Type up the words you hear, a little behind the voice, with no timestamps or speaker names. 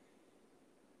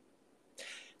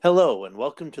Hello, and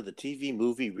welcome to the TV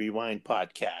Movie Rewind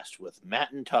podcast with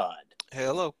Matt and Todd.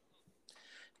 Hello.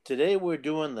 Today we're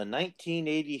doing the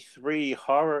 1983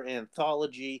 horror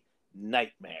anthology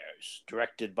Nightmares,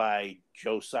 directed by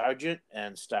Joe Sargent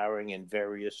and starring in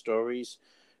various stories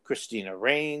Christina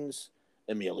Rains,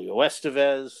 Emilio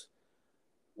Estevez,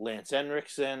 Lance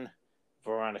Henriksen,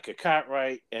 Veronica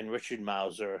Cartwright, and Richard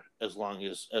Mauser, as well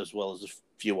as a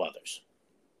few others.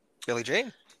 Billy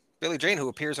Jane. Billy Jane, who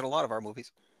appears in a lot of our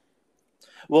movies.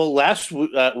 Well, last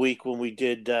week when we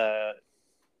did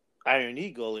Iron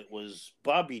Eagle, it was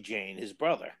Bobby Jane, his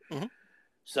brother. Mhm.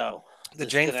 So The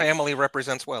Jane family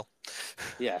represents well.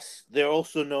 Yes, they're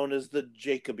also known as the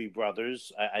Jacoby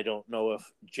brothers. I don't know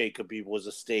if Jacoby was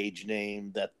a stage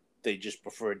name that they just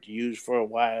preferred to use for a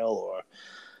while,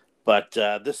 but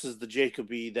this is the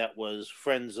Jacoby that was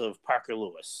friends of Parker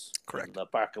Lewis in Correct. the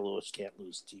Parker Lewis Can't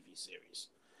Lose TV series.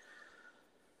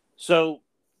 So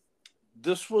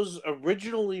this was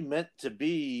originally meant to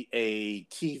be a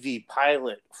TV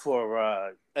pilot for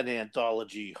an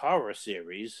anthology horror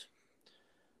series,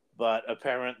 but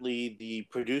apparently the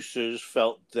producers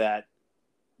felt that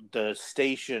the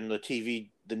station,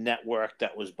 the network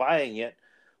that was buying it,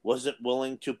 wasn't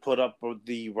willing to put up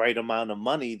the right amount of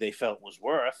money they felt was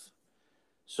worth.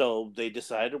 So they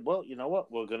decided, well, you know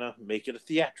what, we're going to make it a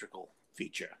theatrical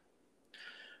feature,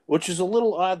 which is a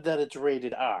little odd that it's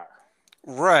rated R.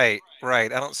 Right. I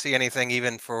don't see anything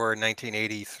even for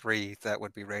 1983 that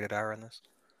would be rated R in this.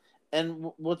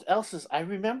 And what else is? I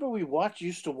remember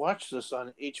used to watch this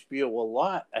on HBO a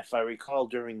lot, if I recall,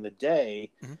 during the day.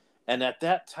 Mhm. And at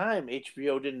that time,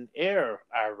 HBO didn't air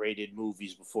R-rated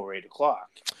movies before 8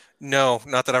 o'clock. No,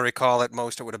 not that I recall. At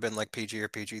most, it would have been like PG or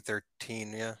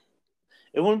PG-13. Yeah.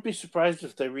 It wouldn't be surprised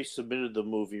if they resubmitted the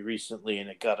movie recently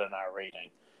and it got an R rating,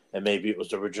 and maybe it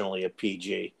was originally a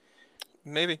PG.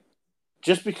 Maybe.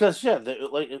 Just because, yeah, this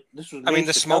was I mean,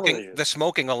 made for television. the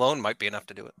smoking alone might be enough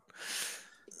to do it.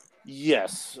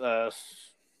 Yes,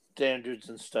 standards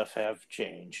and stuff have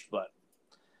changed, but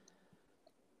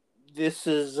this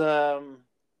is,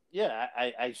 yeah,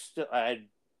 I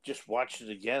just watched it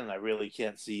again. And I really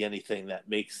can't see anything that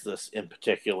makes this in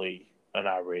particularly an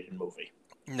R-rated movie.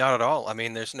 Not at all. I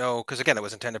mean, there's no, because again, it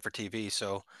was intended for TV,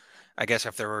 so I guess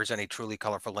if there was any truly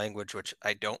colorful language, which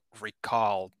I don't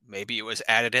recall, maybe it was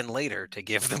added in later to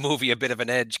give the movie a bit of an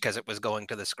edge because it was going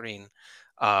to the screen.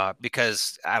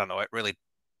 Because I don't know, it really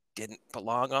didn't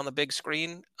belong on the big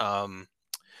screen.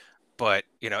 But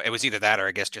it was either that or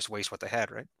I guess just waste what they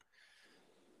had, right?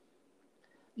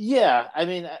 Yeah, I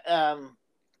mean,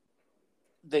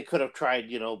 they could have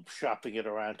tried, shopping it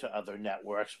around to other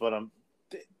networks, but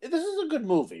this is a good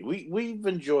movie. We've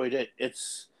enjoyed it.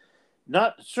 It's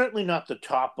not certainly not the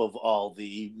top of all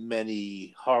the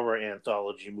many horror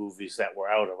anthology movies that were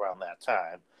out around that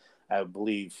time. I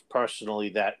believe personally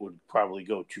that would probably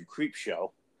go to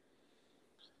Creepshow.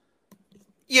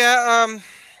 Yeah.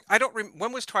 I don't.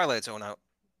 When was Twilight Zone out?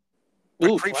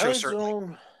 But Ooh, Twilight Certainly.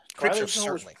 Zone. Creepshow Twilight Zone was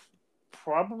certainly.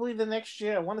 probably the next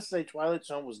year. I want to say Twilight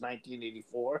Zone was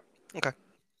 1984, Okay.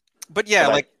 But yeah, but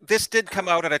I like this did come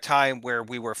out at a time where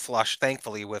we were flush,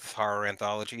 thankfully, with horror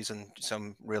anthologies and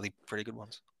some really pretty good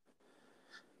ones.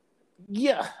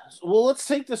 yeah. Well, let's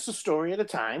take this a story at a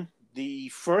time. The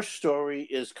first story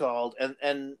is called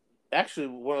and actually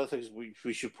one of the things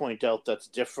we should point out that's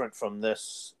different from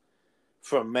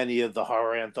many of the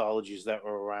horror anthologies that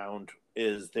were around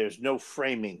is there's no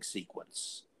framing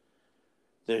sequence.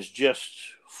 There's just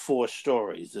four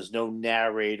stories. There's no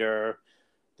narrator.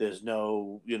 There's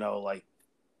no, like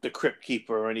the Crypt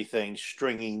Keeper or anything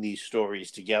stringing these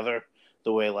stories together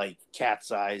the way like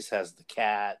Cat's Eyes has the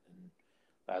cat.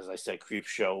 And as I said, not Creep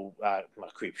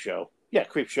Show. Yeah,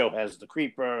 Creep Show has the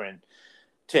Creeper, and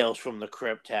Tales from the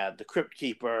Crypt had the Crypt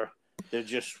Keeper. They're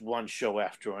just one show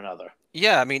after another.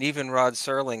 Yeah, I mean, even Rod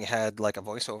Serling had like a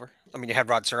voiceover. I mean, you had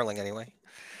Rod Serling anyway.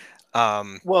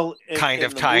 Well, Kind in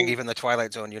of the tying movie, even the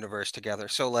Twilight Zone universe together.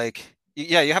 So, like,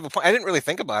 yeah, you have a point. I didn't really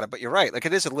think about it, but you're right. Like,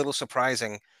 it is a little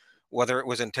surprising whether it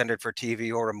was intended for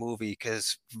TV or a movie,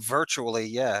 because virtually,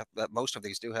 yeah, that most of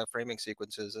these do have framing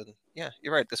sequences. And yeah,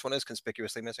 you're right. This one is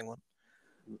conspicuously missing one.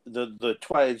 the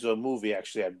Twilight Zone movie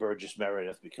actually had Burgess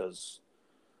Meredith because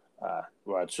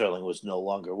Rod Serling was no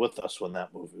longer with us when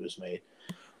that movie was made.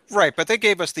 Right, but they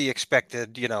gave us the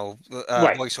expected,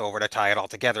 Right. voiceover to tie it all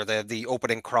together. The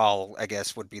opening crawl, I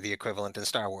guess, would be the equivalent in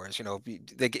Star Wars.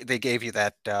 They gave you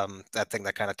that that thing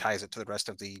that kind of ties it to the rest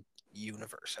of the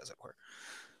universe, as it were.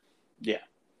 Yeah.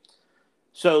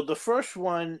 So the first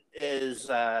one is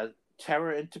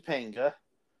Terra in Topanga,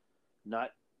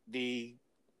 not the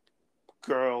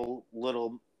girl,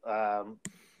 little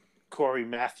Corey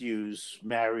Matthews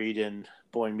married in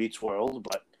Boy Meets World,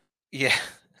 but Yeah.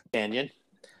 Canyon.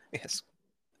 Yes.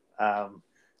 Um,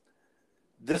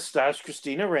 this stars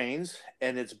Christina Rains,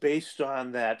 and it's based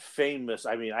on that famous.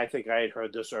 I mean, I think I had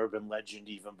heard this urban legend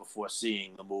even before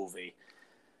seeing the movie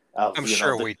of I'm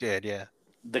sure we did. Yeah.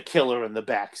 the killer in the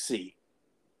back seat.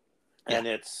 Yeah. And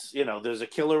it's, there's a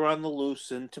killer on the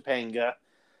loose in Topanga.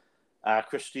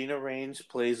 Christina Rains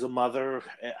plays a mother,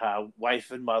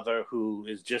 wife and mother, who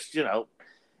is just,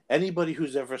 anybody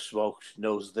who's ever smoked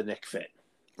knows the Nick fit.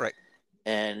 Right.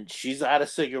 And she's out of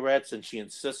cigarettes, and she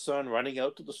insists on running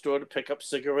out to the store to pick up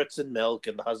cigarettes and milk.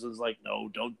 And the husband's like, no,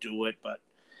 don't do it. But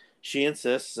she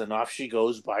insists, and off she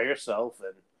goes by herself.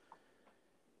 And,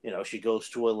 she goes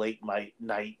to a late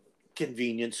night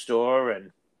convenience store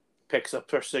and picks up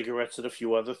her cigarettes and a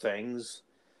few other things,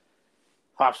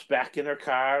 hops back in her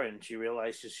car, and she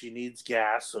realizes she needs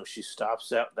gas, so she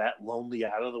stops at that lonely,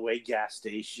 out-of-the-way gas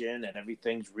station, and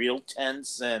everything's real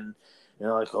tense, and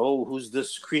like, oh, who's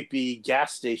this creepy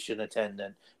gas station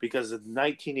attendant? Because in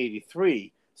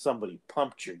 1983, somebody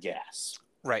pumped your gas.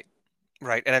 Right.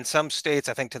 Right. And in some states,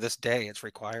 I think to this day, it's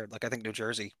required. Like, I think New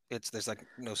Jersey, there's like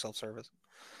no self-service.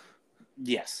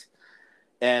 Yes.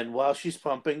 And while she's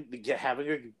pumping, having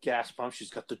her gas pump, she's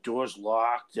got the doors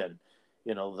locked, and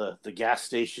the gas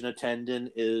station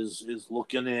attendant is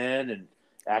looking in and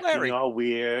acting Larry. all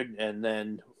weird, and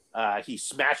then he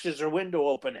smashes her window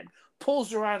open and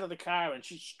pulls her out of the car, and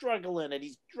she's struggling, and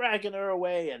he's dragging her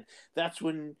away, and that's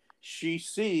when she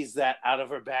sees that out of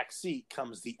her back seat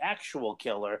comes the actual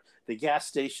killer. The gas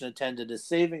station attendant is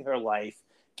saving her life.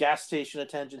 Gas station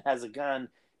attendant has a gun.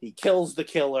 He kills the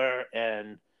killer,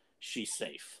 and she's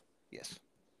safe. Yes.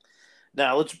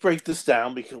 Now let's break this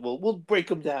down, because we'll break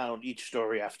them down each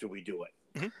story after we do it.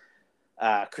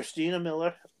 Mm-hmm. Christina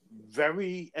Miller,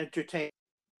 very entertaining,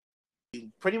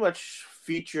 pretty much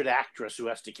featured actress who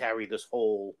has to carry this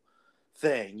whole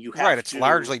thing. It's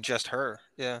largely just her.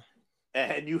 Yeah.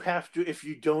 And you have to, if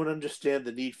you don't understand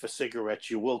the need for cigarettes,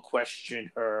 you will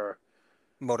question her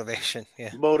motivation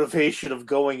of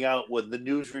going out when the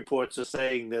news reports are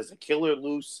saying there's a killer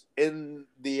loose in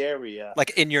the area,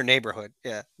 like in your neighborhood.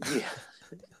 Yeah.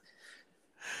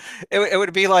 It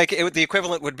would be like the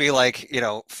equivalent would be like,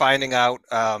 finding out,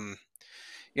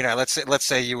 let's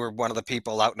say you were one of the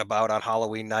people out and about on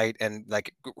Halloween night and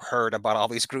like heard about all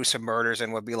these gruesome murders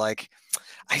and would be like,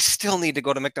 I still need to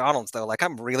go to McDonald's though, like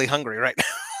I'm really hungry right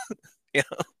now.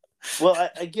 Well,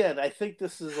 again, I think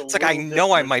this is it's like, I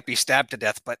know I might be stabbed to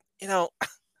death, but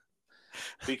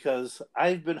because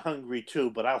I've been hungry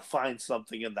too, but I'll find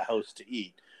something in the house to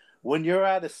eat. When you're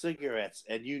out of cigarettes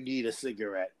and you need a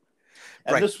cigarette,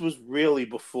 and This was really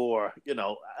before,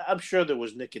 I'm sure there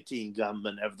was nicotine gum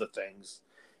and other things.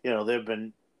 They've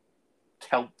been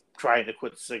trying to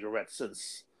quit cigarettes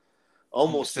since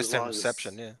almost as long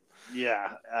inception.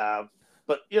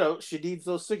 But she needs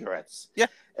those cigarettes. Yeah.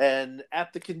 And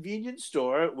at the convenience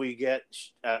store, we get,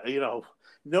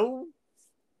 no.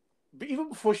 Even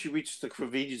before she reaches the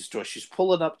convenience store, she's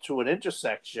pulling up to an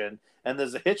intersection, and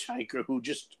there's a hitchhiker who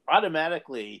just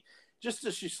automatically, just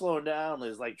as she's slowing down,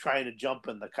 is like trying to jump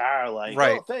in the car, like,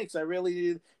 right. Oh, thanks, I really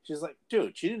need. She's like,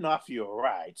 dude, she didn't offer you a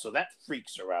ride, so that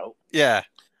freaks her out. Yeah.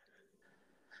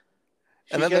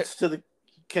 She gets to the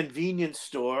convenience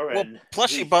store, and plus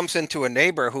she bumps into a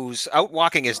neighbor who's out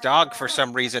walking his dog for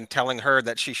some reason, telling her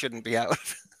that she shouldn't be out.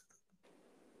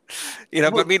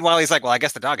 But meanwhile he's like, well, I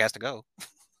guess the dog has to go.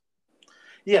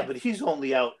 Yeah, but he's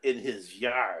only out in his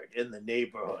yard in the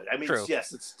neighborhood. I mean,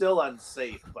 yes, it's still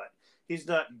unsafe, but he's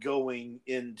not going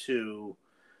into,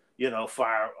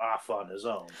 far off on his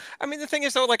own. I mean, the thing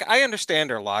is, though, like, I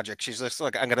understand her logic. She's just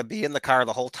like, I'm going to be in the car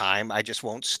the whole time. I just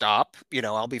won't stop.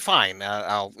 I'll be fine.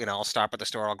 I'll stop at the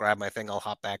store. I'll grab my thing. I'll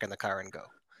hop back in the car and go.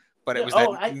 But it was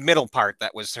that middle part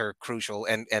that was her crucial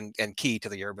and key to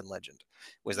the urban legend,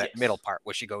 was that middle part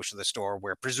where she goes to the store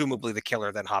where presumably the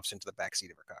killer then hops into the backseat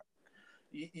of her car.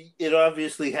 It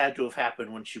obviously had to have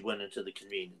happened when she went into the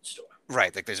convenience store.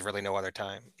 Right, like there's really no other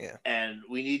time. Yeah. And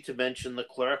we need to mention the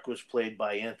clerk was played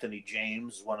by Anthony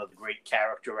James, one of the great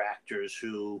character actors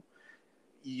who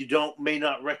you may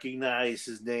not recognize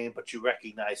his name, but you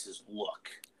recognize his look.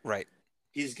 Right.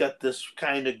 He's got this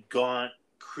kind of gaunt,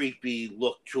 creepy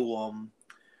look to him,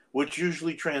 which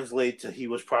usually translates to he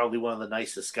was probably one of the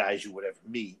nicest guys you would ever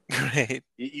meet. Right.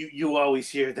 You always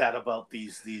hear that about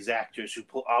these actors who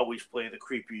always play the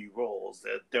creepy roles.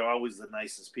 They're always the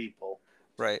nicest people.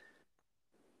 Right.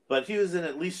 But he was in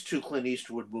at least 2 Clint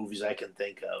Eastwood movies I can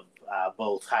think of,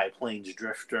 both High Plains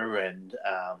Drifter and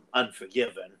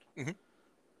Unforgiven. Mm-hmm.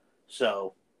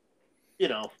 So,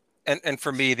 And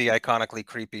for me, the iconically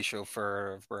creepy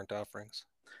Chauffeur of Burnt Offerings.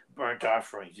 Burnt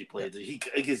Offerings. He played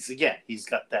it. Again, he's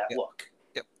got that Yep. look.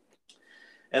 Yep.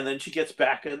 And then she gets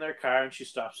back in their car and she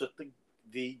stops at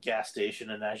the gas station.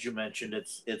 And as you mentioned,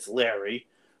 it's Larry,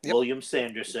 Yep. William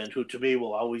Sanderson, who to me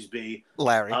will always be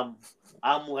Larry.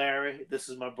 I'm Larry. This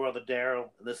is my brother Daryl,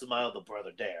 and this is my other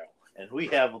brother Daryl. And we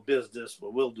have a business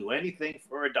where we'll do anything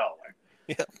for $1.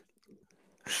 Yep.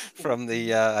 From the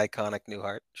iconic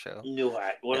Newhart show.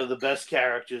 Newhart, one of the best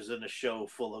characters in a show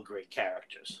full of great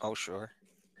characters. Oh, sure.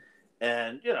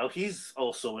 And, you know, he's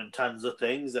also in tons of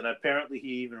things. And apparently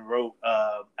he even wrote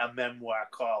a memoir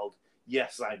called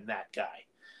Yes, I'm That Guy.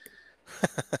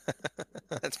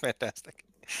 That's fantastic.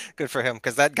 Good for him,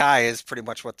 because that guy is pretty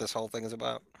much what this whole thing is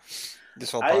about.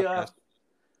 This whole podcast.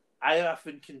 I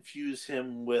often confuse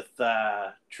him with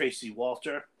Tracy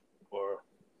Walter or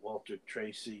Walter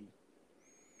Tracy.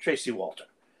 Tracy Walter.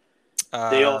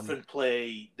 They often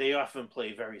play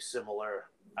very similar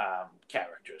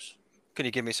characters. Can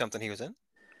you give me something he was in?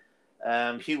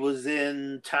 He was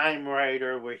in Time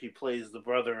Rider, where he plays the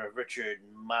brother of Richard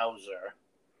Mauser,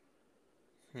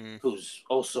 who's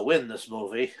also in this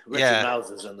movie. Richard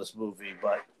Mauser's in this movie,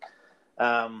 but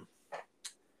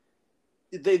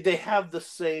they have the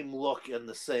same look and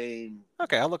the same.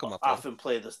 Okay, I'll look them up. Often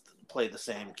play the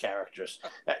same characters.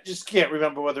 I just can't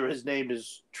remember whether his name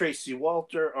is Tracy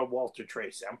Walter or Walter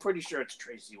Tracy. I'm pretty sure it's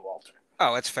Tracy Walter.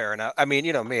 Oh, it's fair enough. I mean,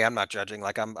 you know me, I'm not judging.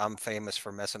 Like I'm famous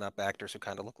for messing up actors who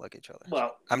kind of look like each other.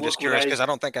 Well, I'm just curious because I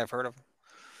don't think I've heard of him.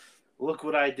 Look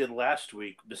what I did last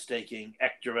week, mistaking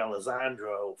Hector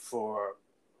Elizondo for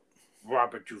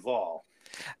Robert Duvall.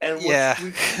 And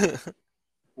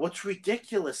what's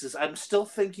ridiculous is I'm still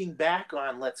thinking back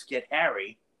on Let's Get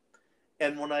Harry,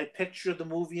 and when I picture the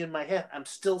movie in my head, I'm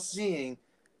still seeing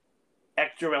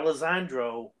Hector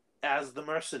Elizondo as the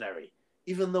mercenary,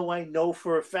 even though I know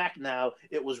for a fact now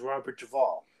it was Robert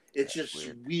Duvall. It's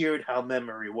just weird how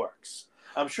memory works.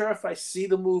 I'm sure if I see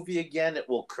the movie again, it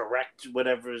will correct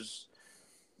whatever's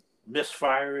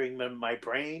misfiring in my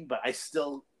brain, but I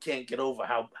still can't get over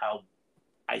how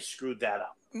I screwed that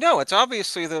up. No, it's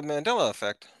obviously the Mandela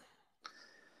effect.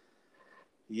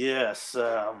 Yes,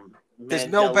 there's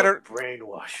no better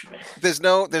brainwash, man. There's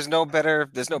no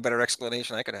better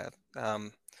explanation I could have.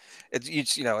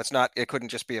 It's not. It couldn't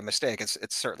just be a mistake.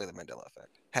 It's certainly the Mandela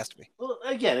effect. Has to be. Well,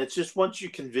 again, it's just once you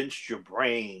convinced your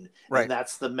brain, right, and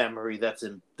that's the memory that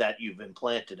you've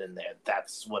implanted in there.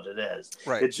 That's what it is.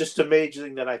 Right. It's just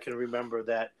amazing that I can remember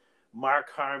that Mark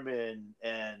Harmon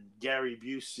and Gary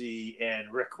Busey and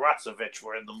Rick Rossovich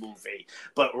were in the movie,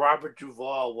 but Robert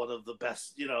Duvall, one of the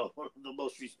best, one of the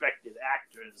most respected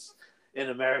actors in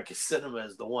American cinema,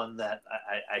 is the one that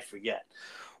I forget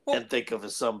and think of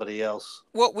as somebody else.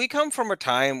 Well, we come from a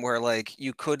time where like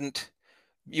you couldn't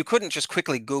just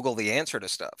quickly Google the answer to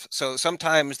stuff. So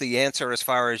sometimes the answer, as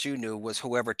far as you knew, was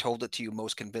whoever told it to you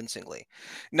most convincingly.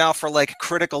 Now, for like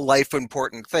critical life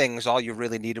important things, all you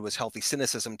really needed was healthy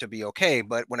cynicism to be okay.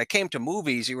 But when it came to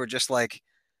movies, you were just like,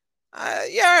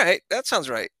 yeah, all right, that sounds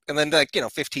right. And then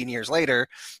 15 years later,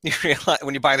 you realize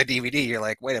when you buy the DVD, you're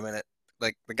like, wait a minute.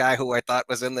 Like the guy who I thought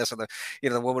was in this, or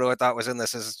the woman who I thought was in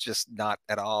this is just not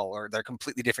at all, or they're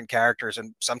completely different characters.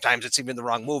 And sometimes it's even the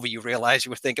wrong movie. You realize you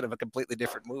were thinking of a completely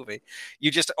different movie. You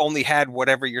just only had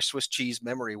whatever your Swiss cheese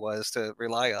memory was to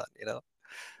rely on,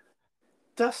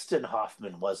 Dustin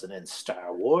Hoffman wasn't in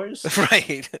Star Wars.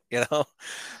 Right.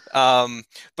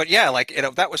 But yeah,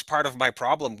 that was part of my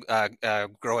problem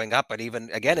growing up, and even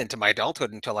again into my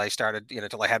adulthood, until I started,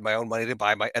 until I had my own money to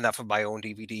buy enough of my own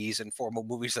DVDs and formal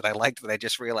movies that I liked, that I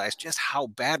just realized just how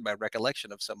bad my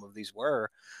recollection of some of these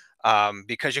were,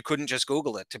 because you couldn't just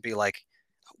Google it to be like,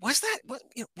 was that,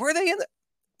 were they in the?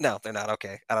 No, they're not.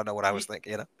 Okay. I don't know what I was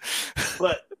thinking,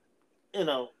 But,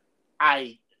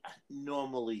 I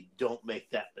normally don't make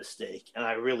that mistake, and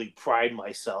I really pride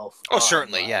myself. Oh,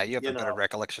 certainly, yeah. You have a better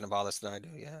recollection of all this than I do.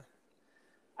 Yeah.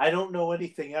 I don't know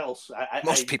anything else.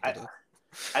 Most people do.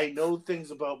 I know things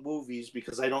about movies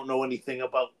because I don't know anything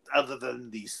about other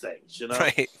than these things.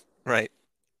 Right.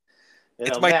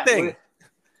 It's my thing.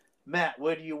 Matt,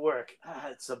 where do you work?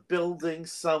 It's a building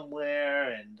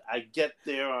somewhere, and I get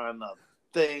there on a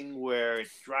thing where it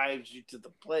drives you to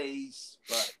the place,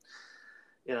 but.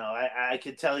 I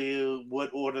could tell you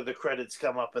what order the credits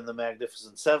come up in The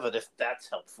Magnificent Seven, if that's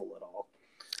helpful at all.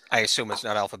 I assume it's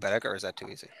not alphabetic, or is that too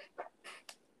easy?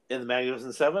 In The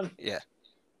Magnificent Seven? Yeah.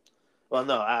 Well,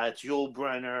 no, it's Yul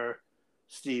Brynner,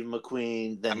 Steve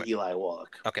McQueen, then Eli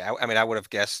Wallach. Okay, I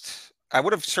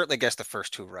would have certainly guessed the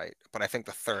first two right, but I think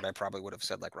the third I probably would have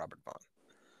said like Robert Vaughn.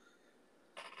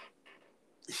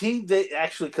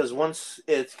 Because once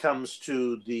it comes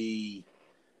to the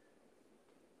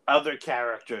other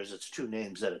characters, it's two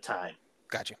names at a time.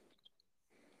 Got you.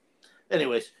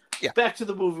 Anyways, Yeah. back to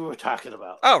the movie we're talking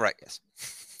about. Oh, right. Yes.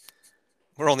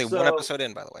 We're only one So episode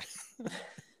in, by the way.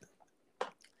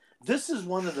 this is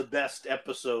one of the best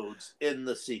episodes in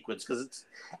the sequence because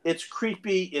it's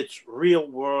creepy, it's real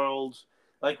world.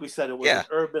 Like we said, it was Yeah. an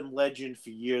urban legend for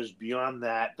years. Beyond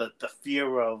that, the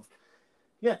fear of,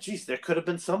 yeah, geez, there could have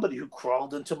been somebody who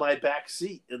crawled into my back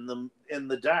seat in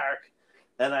the dark,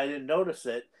 and I didn't notice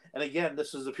it. And again,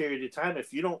 this is a period of time.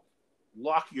 If you don't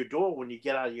lock your door when you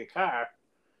get out of your car,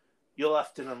 you're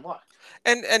left it unlocked.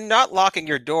 And not locking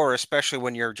your door, especially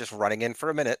when you're just running in for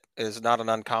a minute, is not an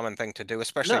uncommon thing to do,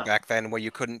 especially No, back then where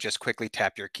you couldn't just quickly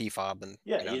tap your key fob and,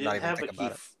 yeah, you not didn't even have think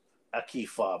about it. a key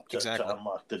fob to Exactly.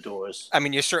 unlock the doors. I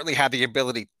mean, you certainly had the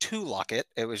ability to lock it.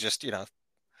 It was just,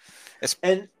 it's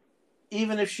And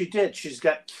even if she did, she's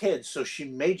got kids, so she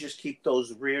may just keep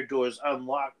those rear doors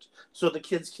unlocked so the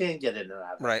kids can get in and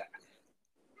out of the right. car.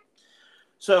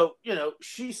 So,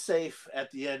 she's safe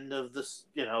at the end of this.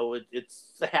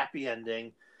 It's a happy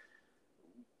ending.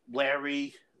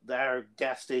 Larry, our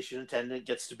gas station attendant,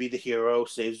 gets to be the hero,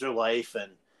 saves her life,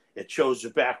 and it shows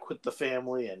her back with the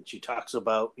family, and she talks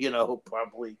about,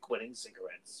 probably quitting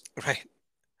cigarettes. Right.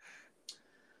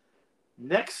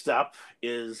 Next up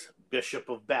is Bishop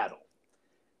of Battle.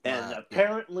 And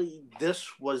apparently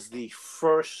this was the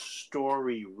first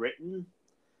story written,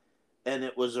 and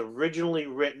it was originally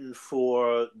written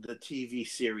for the TV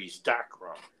series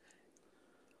Darkroom.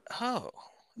 Oh,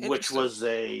 which was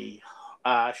a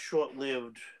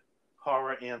short-lived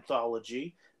horror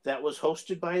anthology that was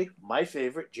hosted by my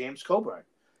favorite, James Coburn.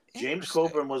 James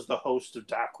Coburn was the host of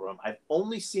Darkroom. I've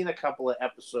only seen a couple of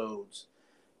episodes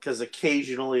because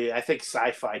occasionally I think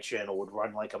Sci-Fi Channel would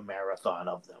run like a marathon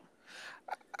of them.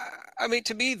 I mean,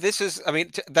 to me, this is. I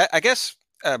mean, that I guess.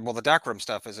 Well, the Darkroom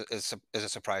stuff is a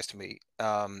surprise to me,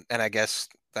 and I guess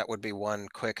that would be one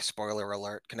quick spoiler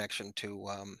alert connection to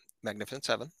Magnificent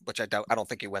Seven, which I doubt. I don't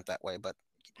think you went that way, but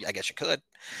I guess you could,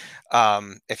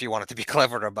 if you wanted to be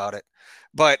clever about it.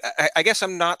 But I guess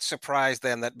I'm not surprised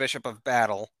then that Bishop of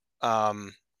Battle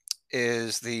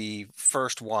is the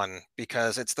first one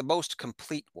because it's the most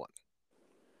complete one.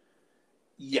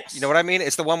 Yes. You know what I mean?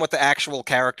 It's the one with the actual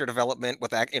character development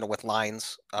with with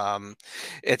lines.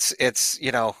 It's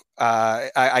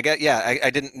I get I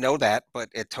didn't know that, but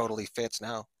it totally fits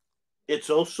now. It's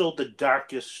also the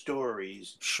darkest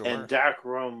stories. Sure. And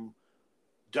Darkroom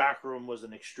was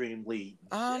an extremely,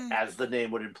 as the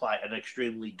name would imply, an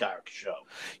extremely dark show.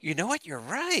 You know what? You're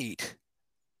right.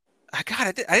 I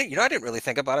didn't really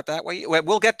think about it that way.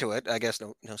 We'll get to it. I guess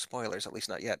no spoilers, at least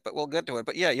not yet. But we'll get to it.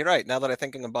 But yeah, you're right. Now that I'm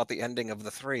thinking about the ending of the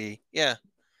 3, yeah,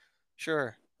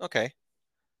 sure, okay.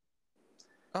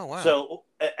 Oh wow. So,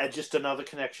 just another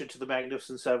connection to the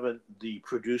Magnificent Seven. The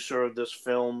producer of this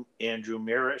film, Andrew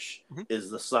Mirisch, is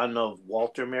the son of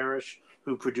Walter Mirisch,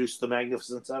 who produced the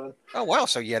Magnificent Seven. Oh wow!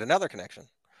 So yet another connection.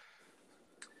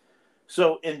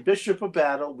 So in Bishop of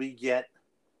Battle, we get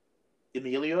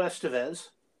Emilio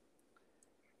Estevez.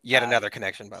 Yet another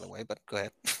connection, by the way, but go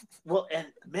ahead. Well, and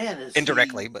man,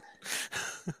 indirectly, but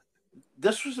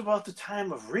this was about the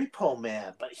time of Repo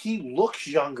Man, but he looks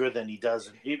younger than he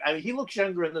does. He looks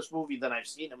younger in this movie than I've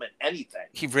seen him in anything.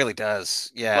 He really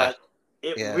does, yeah. But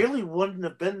it really wouldn't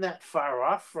have been that far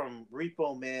off from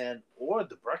Repo Man or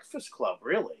The Breakfast Club,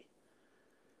 really.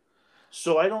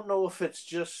 So I don't know if it's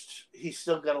just he's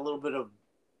still got a little bit of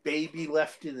baby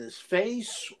left in his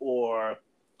face, or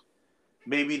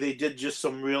maybe they did just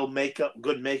some real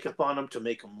good makeup on him to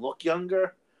make him look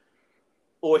younger.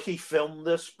 Or he filmed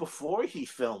this before he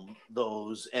filmed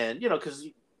those. And, because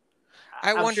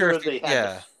I wonder if they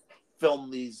had to film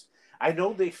these. I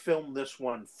know they filmed this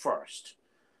one first.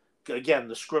 Again,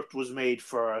 the script was made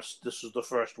first. This was the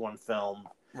first one filmed.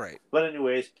 Right. But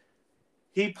anyways,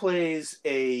 he plays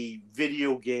a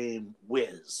video game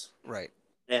whiz. Right.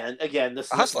 And again,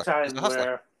 this is the time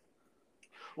where...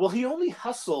 Well, he only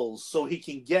hustles so he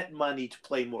can get money to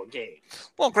play more games.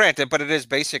 Well, granted, but it is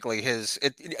basically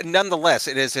nonetheless,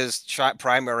 it is his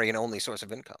primary and only source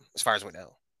of income, as far as we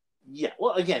know. Yeah,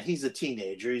 well, again, he's a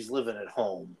teenager. He's living at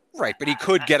home. Right, but he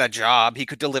could get a job. He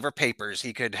could deliver papers.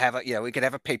 He could have he could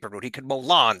have a paper route. He could mow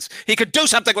lawns. He could do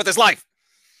something with his life.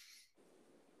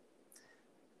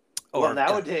 Well,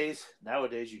 nowadays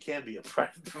you can be a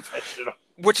private professional.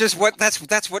 Which is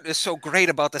that's what is so great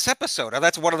about this episode.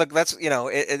 That's one of the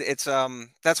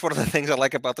that's one of the things I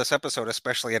like about this episode,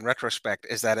 especially in retrospect,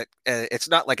 is that it's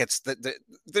not like it's I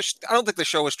don't think the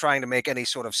show is trying to make any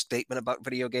sort of statement about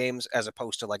video games as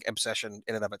opposed to like obsession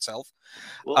in and of itself.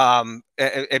 Well,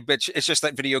 it's just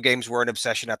that video games were an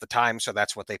obsession at the time, so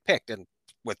that's what they picked, and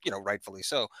rightfully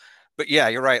so. But yeah,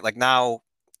 you're right. Like now,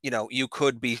 you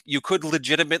could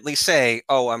legitimately say,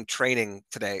 "Oh, I'm training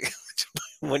today,"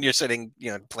 when you're sitting,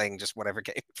 playing just whatever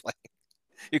game you're playing.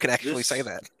 You can actually say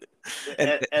This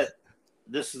that. And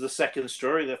this is the second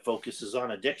story that focuses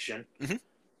on addiction. Mhm.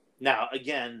 Now,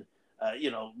 again,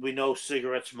 we know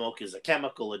cigarette smoke is a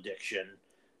chemical addiction,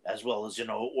 as well as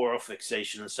oral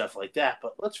fixation and stuff like that.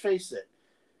 But let's face it,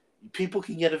 people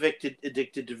can get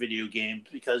addicted to video games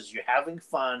because you're having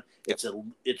fun. Yep.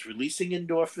 It's releasing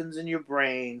endorphins in your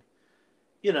brain.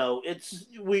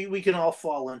 We can all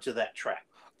fall into that trap.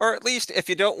 Or at least if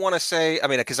you don't want to say, I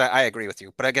mean, because I agree with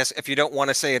you, but I guess if you don't want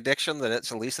to say addiction, then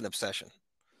it's at least an obsession.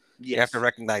 You have to Yes.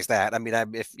 recognize that. I mean,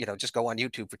 if just go on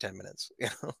YouTube for 10 minutes.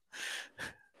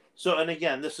 So, and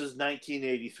again, this is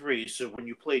 1983. So when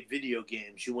you played video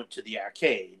games, you went to the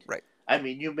arcade. Right. I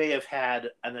mean, you may have had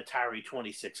an Atari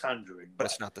 2600, But but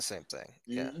it's not the same thing.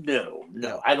 Yeah. no.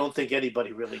 I don't think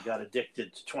anybody really got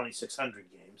addicted to 2600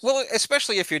 games. Well,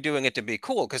 especially if you're doing it to be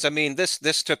cool, because I mean, this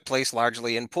took place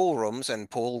largely in pool rooms, and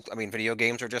I mean, video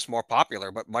games are just more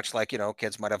popular. But much like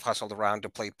kids might have hustled around to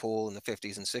play pool in the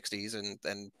 50s and 60s,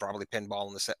 and probably pinball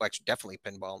in actually definitely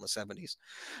pinball in the 70s.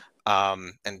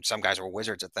 And some guys were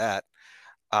wizards at that.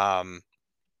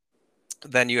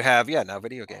 Then you have now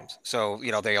video games. So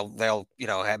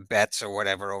they'll have bets or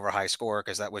whatever over high score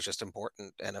because that was just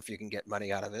important. And if you can get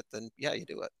money out of it, then yeah, you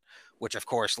do it. Which of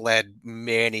course led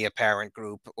many a parent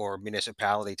group or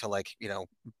municipality to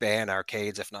ban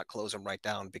arcades, if not close them right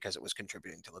down, because it was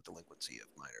contributing to the delinquency of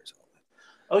minors.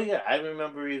 Oh yeah, I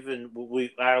remember even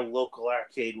our local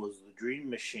arcade was the Dream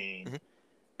Machine, Mhm.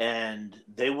 and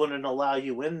they wouldn't allow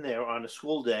you in there on a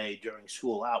school day during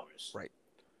school hours. Right.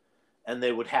 And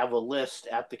they would have a list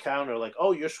at the counter like,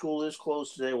 "Oh, your school is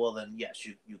closed today. Well, then yes,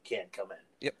 you can't come in."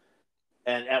 Yep.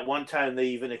 And at one time, they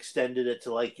even extended it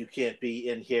to like you can't be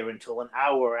in here until an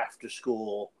hour after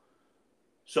school,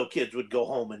 so kids would go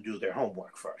home and do their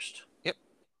homework first. Yep.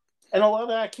 And a lot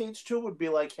of arcades too would be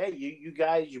like, "Hey, you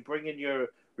guys, you bring in your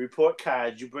report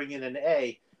cards, you bring in an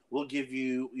A, we'll give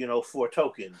you 4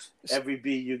 tokens. Every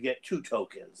B, you get 2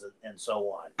 tokens, and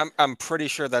so on." I'm pretty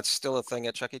sure that's still a thing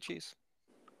at Chuck E. Cheese.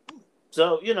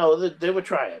 So they would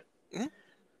try it. Mm-hmm.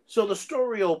 So the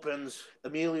story opens.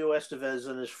 Emilio Estevez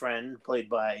and his friend, played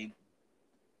by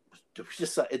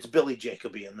it's Billy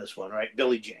Jacoby in this one, right?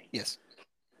 Billy Jane. Yes.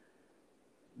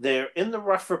 They're in the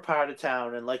rougher part of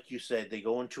town, and like you said, they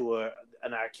go into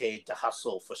an arcade to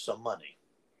hustle for some money.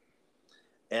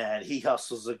 And he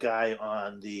hustles a guy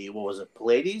on the what was it,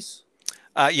 Pallades?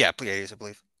 Yeah, Pleiades, I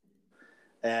believe.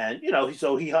 And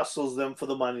so he hustles them for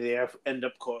the money. They end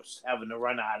up, of course, having to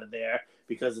run out of there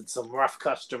because it's some rough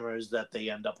customers that they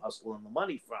end up hustling the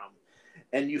money from.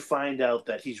 And you find out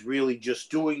that he's really just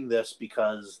doing this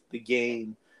because the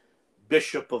game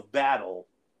Bishop of Battle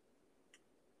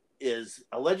is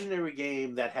a legendary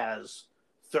game that has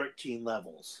 13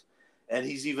 levels. And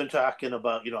he's even talking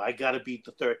about, I got to beat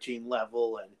the 13th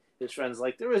level. And his friend's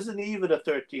like, there isn't even a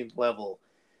 13th level.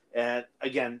 And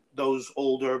again, those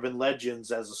old urban legends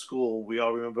as a school, we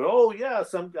all remember, oh, yeah,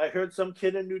 I heard some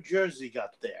kid in New Jersey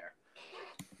got there.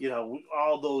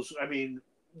 All those, I mean,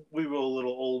 we were a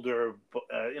little older, but,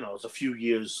 it was a few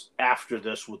years after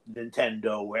this with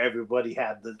Nintendo, where everybody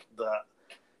had the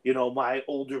my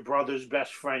older brother's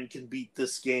best friend can beat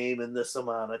this game in this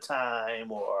amount of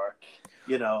time, or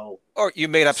Or you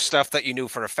made up stuff that you knew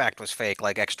for a fact was fake,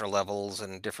 like extra levels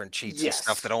and different cheats and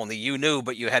stuff that only you knew,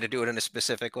 but you had to do it in a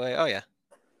specific way. Oh, yeah.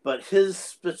 But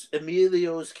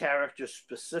Emilio's character's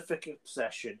specific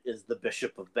obsession is the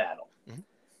Bishop of Battle. Mm-hmm.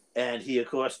 And of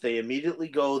course, they immediately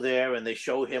go there and they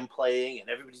show him playing, and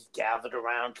everybody's gathered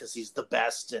around because he's the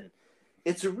best. And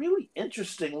it's a really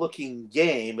interesting looking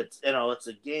game. It's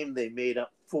a game they made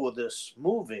up for this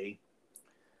movie.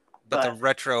 But the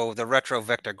retro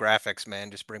vector graphics,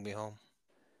 man, just bring me home.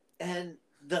 And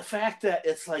the fact that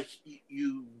it's like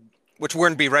which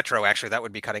wouldn't be retro, actually, that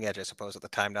would be cutting edge, I suppose, at the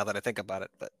time. Now that I think about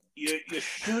it, but you're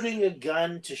shooting a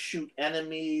gun to shoot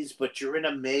enemies, but you're in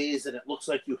a maze, and it looks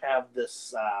like you have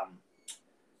this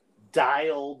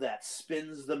dial that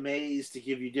spins the maze to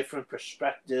give you different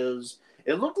perspectives.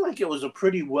 It looked like it was a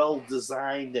pretty well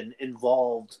designed and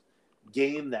involved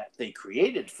game that they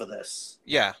created for this.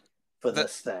 Yeah. For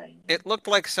this thing. It looked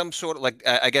like some sort of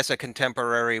I guess a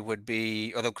contemporary would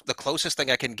be, or the closest thing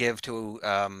I can give to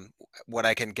what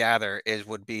I can gather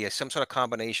would be some sort of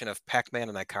combination of Pac-Man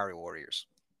and Ikari Warriors.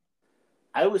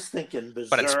 I was thinking Berserk.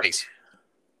 But in space.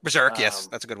 Berserk, yes,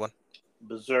 that's a good one.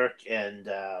 Berserk and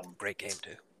great game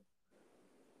too.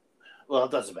 Well,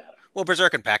 it doesn't matter. Well,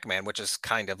 Berserk and Pac-Man, which is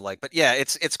kind of like, but yeah,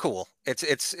 it's cool. It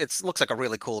looks like a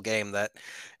really cool game that,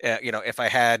 if I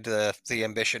had the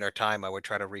ambition or time, I would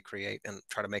try to recreate and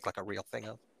try to make like a real thing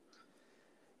of.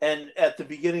 And at the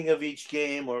beginning of each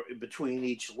game or between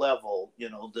each level,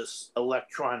 this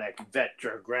electronic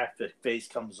vector graphic face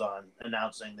comes on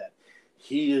announcing that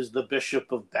he is the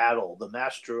Bishop of Battle, the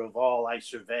master of all I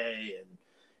survey, and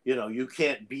you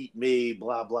can't beat me,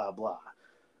 blah blah blah.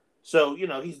 So,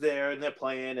 he's there and they're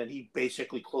playing, and he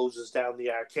basically closes down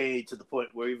the arcade to the point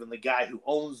where even the guy who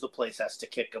owns the place has to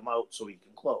kick him out so he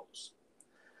can close.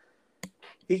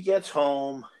 He gets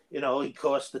home, he, of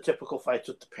course, the typical fights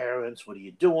with the parents. What are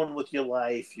you doing with your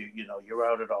life? You're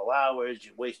out at all hours.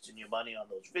 You're wasting your money on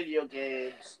those video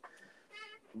games.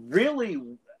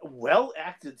 Really well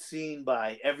acted scene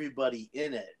by everybody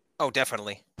in it. Oh,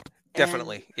 definitely.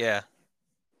 And Yeah.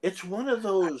 it's one of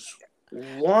those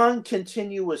long,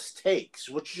 continuous takes,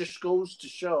 which just goes to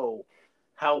show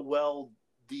how well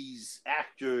these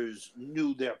actors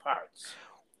knew their parts.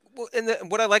 Well, and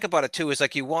what I like about it too is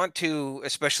like you want to,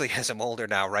 especially as I'm older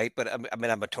now, right? But I mean,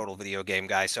 I'm a total video game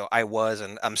guy, so I was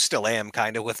and I'm still am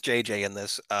kind of with JJ in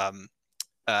this.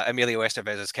 Emilio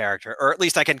Estevez's character, or at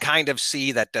least I can kind of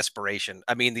see that desperation.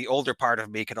 I mean, the older part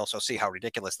of me can also see how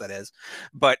ridiculous that is,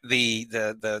 but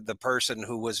the person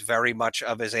who was very much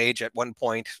of his age at one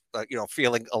point,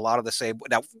 feeling a lot of the same.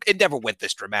 Now, it never went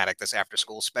this dramatic, this after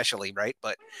school, especially, right?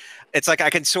 But it's like I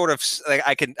can sort of, like,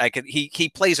 I can.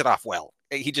 He plays it off well.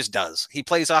 He just does. He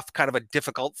plays off kind of a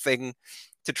difficult thing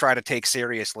to try to take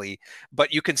seriously,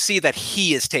 but you can see that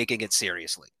he is taking it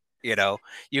seriously.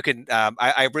 You can.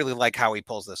 I really like how he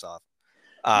pulls this off.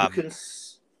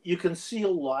 You can see a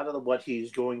lot of what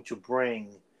he's going to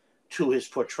bring to his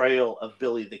portrayal of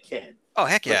Billy the Kid. Oh,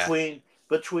 heck yeah!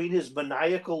 Between his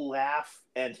maniacal laugh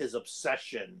and his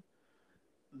obsession,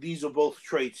 these are both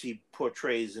traits he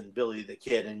portrays in Billy the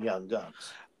Kid and Young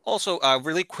Guns. Also,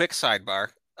 really quick sidebar.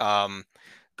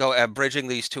 Bridging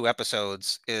these two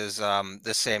episodes is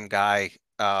the same guy,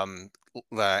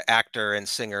 the actor and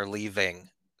singer Lee Ving.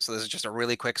 So this is just a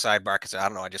really quick sidebar because I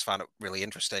don't know, I just found it really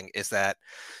interesting. Is that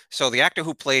so? The actor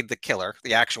who played the killer,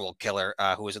 the actual killer,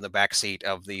 who was in the back seat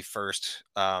of the first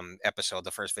episode, the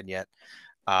first vignette,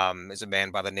 is a man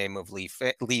by the name of Lee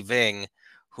Ving,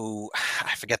 who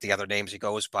I forget the other names he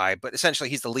goes by, but essentially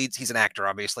he's the lead. He's an actor,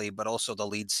 obviously, but also the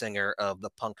lead singer of the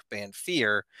punk band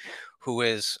Fear, who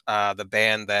is the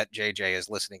band that JJ is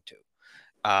listening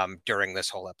to during this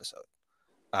whole episode.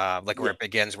 Where it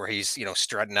begins, where he's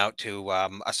strutting out to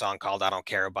a song called "I Don't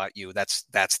Care About You." That's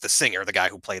the singer, the guy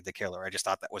who played the killer. I just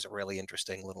thought that was a really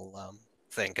interesting little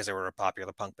thing because they were a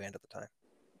popular punk band at the time.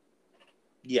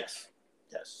 Yes.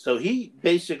 So he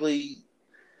basically,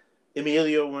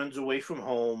 Emilio runs away from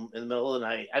home in the middle of the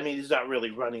night. I mean, he's not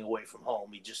really running away from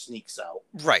home. He just sneaks out.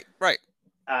 Right.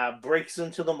 Breaks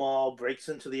into the mall, breaks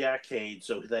into the arcade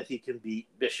so that he can beat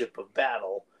Bishop of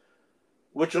Battle,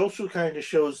 which also kind of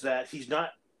shows that he's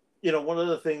not. One of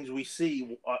the things we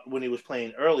see when he was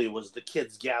playing earlier was the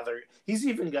kids gather. He's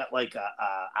even got like a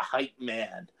hype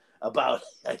man about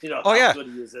how good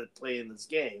he is at playing this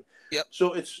game. Yep.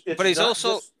 So it's but he's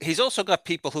also got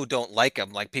people who don't like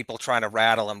him, like people trying to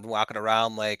rattle him, walking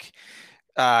around like,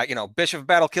 Bishop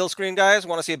Battle kill screen guys.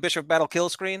 Want to see a Bishop Battle kill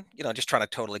screen? Just trying to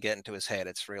totally get into his head.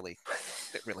 It really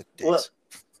digs. Well,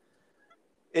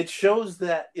 it shows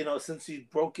that since he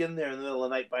broke in there in the middle of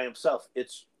the night by himself,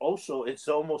 it's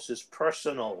almost his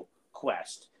personal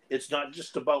quest. It's not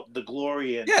just about the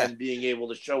glory and being able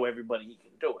to show everybody he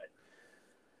can do it.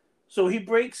 So he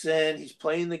breaks in, he's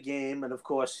playing the game, and of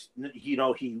course,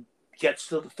 he gets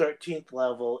to the 13th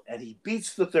level, and he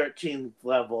beats the 13th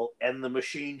level, and the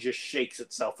machine just shakes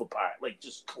itself apart, like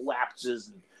just collapses,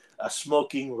 and a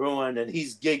smoking ruin, and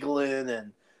he's giggling,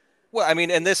 and well, I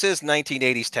mean, and this is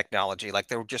 1980s technology. Like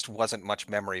there just wasn't much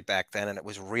memory back then, and it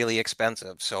was really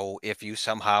expensive. So if you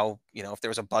somehow, if there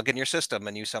was a bug in your system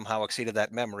and you somehow exceeded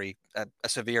that memory, a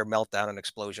severe meltdown and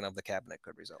explosion of the cabinet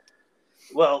could result.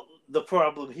 Well, the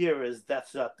problem here is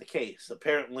that's not the case.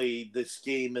 Apparently, this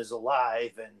game is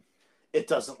alive and it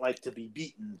doesn't like to be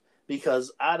beaten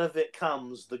because out of it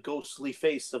comes the ghostly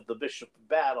face of the Bishop of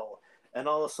Battle, and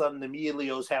all of a sudden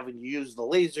Emilio's having to use the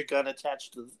laser gun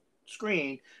attached to the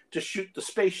screen to shoot the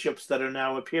spaceships that are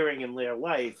now appearing in their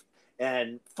life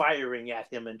and firing at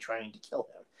him and trying to kill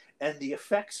him. And the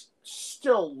effects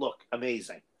still look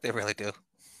amazing. They really do.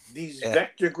 These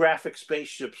vector graphic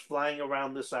spaceships flying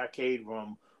around this arcade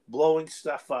room, blowing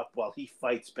stuff up while he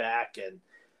fights back, and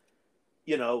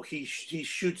he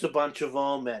shoots a bunch of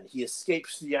them, and he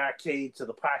escapes the arcade to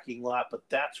the parking lot. But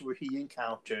that's where he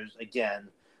encounters again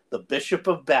the Bishop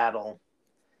of Battle,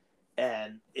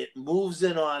 and it moves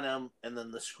in on him, and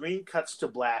then the screen cuts to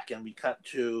black, and we cut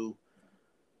to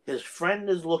his friend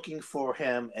is looking for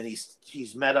him, and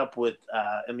he's met up with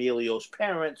Emilio's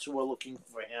parents who are looking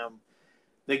for him.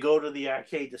 They go to the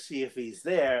arcade to see if he's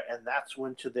there, and that's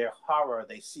when, to their horror,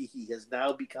 they see he has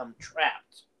now become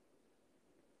trapped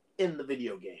in the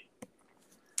video game.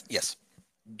 Yes.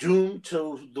 Doomed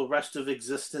to the rest of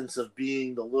existence of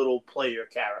being the little player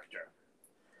character.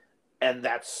 And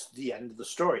that's the end of the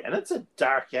story. And it's a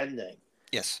dark ending.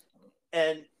 Yes.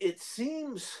 And it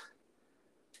seems,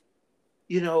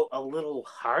 a little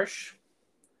harsh.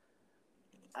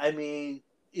 I mean,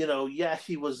 yeah,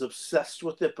 he was obsessed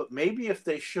with it, but maybe if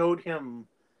they showed him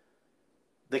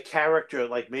the character,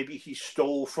 like maybe he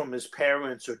stole from his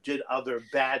parents or did other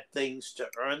bad things to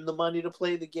earn the money to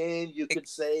play the game, you could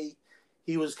say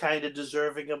he was kind of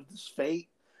deserving of this fate.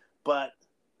 But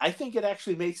I think it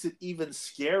actually makes it even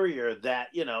scarier that,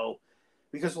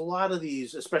 because a lot of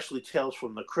these, especially Tales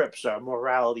from the Crypts, are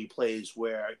morality plays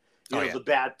where, the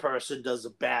bad person does a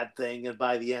bad thing and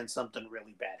by the end something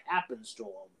really bad happens to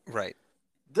him. Right.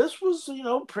 This was,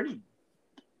 pretty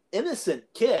innocent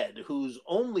kid whose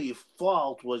only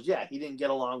fault was, he didn't get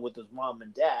along with his mom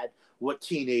and dad, what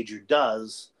teenager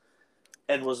does,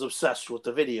 and was obsessed with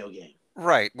the video game.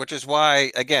 Right, which is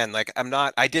why, again, like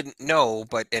I didn't know,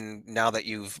 but now that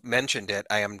you've mentioned it,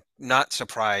 I am not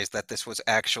surprised that this was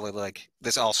actually like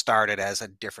this all started as a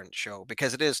different show,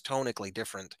 because it is tonically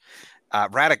different.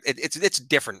 It's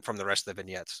different from the rest of the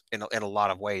vignettes in a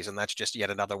lot of ways, and that's just yet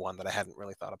another one that I hadn't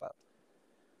really thought about.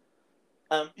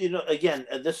 Again,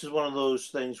 this is one of those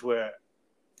things where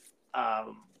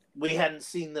we hadn't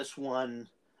seen this one.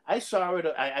 I saw it.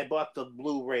 I bought the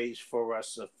Blu-rays for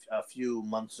us a few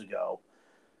months ago,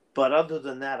 but other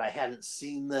than that, I hadn't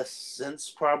seen this since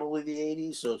probably the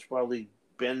 80s. So it's probably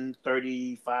been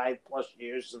 35 plus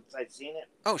years since I've seen it.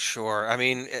 Oh, sure. I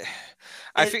mean,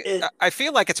 I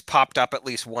feel like it's popped up at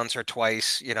least once or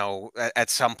twice, at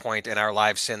some point in our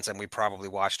lives since, and we probably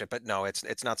watched it. But no,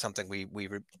 it's not something we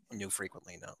knew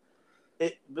frequently. No.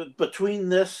 Between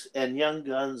this and Young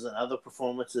Guns and other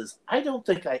performances, I don't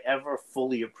think I ever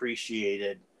fully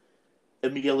appreciated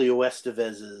Emilio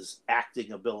Estevez's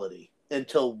acting ability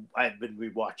until I've been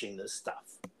rewatching this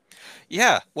stuff.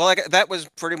 Yeah, well, that was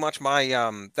pretty much my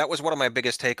that was one of my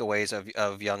biggest takeaways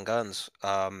of Young Guns.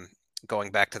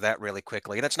 Going back to that really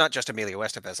quickly, and it's not just Emilio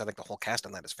Estevez. I think the whole cast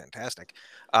on that is fantastic.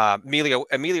 Emilio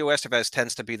Estevez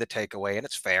tends to be the takeaway, and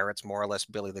it's fair. It's more or less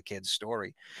Billy the Kid's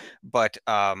story, but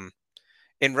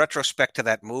in retrospect to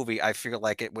that movie, I feel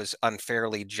like it was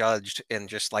unfairly judged in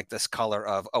just like this color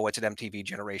of, oh, it's an MTV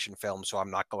generation film, so I'm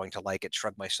not going to like it,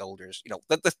 shrug my shoulders,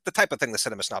 the type of thing the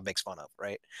cinema snob makes fun of,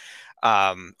 right?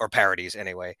 Or parodies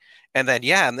anyway. And then,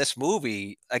 yeah, in this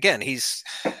movie, again, it's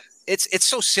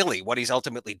so silly what he's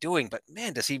ultimately doing, but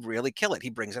man, does he really kill it.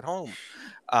 He brings it home.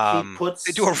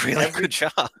 They do a really good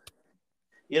job.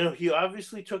 He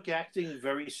obviously took acting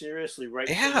very seriously right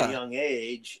from a young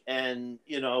age, and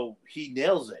he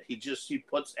nails it. He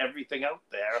puts everything out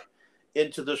there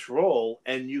into this role,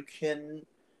 and you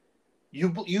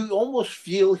almost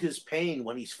feel his pain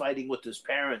when he's fighting with his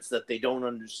parents that they don't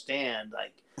understand.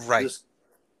 Like, right.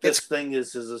 This thing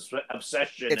is his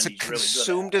obsession. It's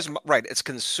consumed his right. It's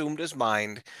consumed his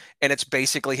mind, and it's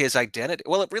basically his identity.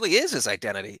 Well, it really is his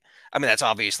identity. I mean, that's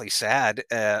obviously sad,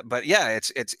 but yeah,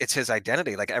 it's his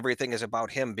identity. Like, everything is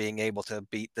about him being able to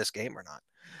beat this game or not.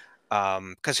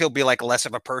 Because he'll be like less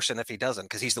of a person if he doesn't,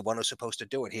 because he's the one who's supposed to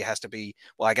do it. He has to be.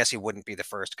 Well, I guess he wouldn't be the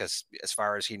first, because as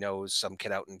far as he knows, some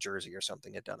kid out in Jersey or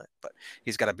something had done it. But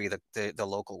he's got to be the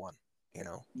local one,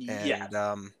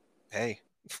 And hey.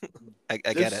 I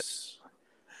get it.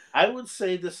 I would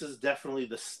say this is definitely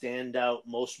the standout,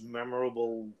 most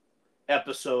memorable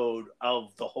episode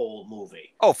of the whole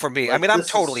movie. Oh, for me, I mean, I'm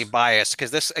totally biased because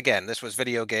this was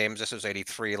video games. This was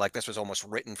 '83. Like, this was almost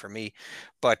written for me.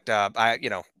 But I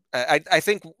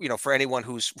think, for anyone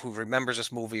who remembers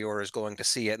this movie or is going to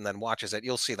see it and then watches it,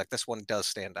 you'll see like this one does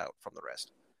stand out from the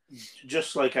rest.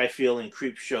 Just like I feel in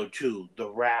Creepshow 2,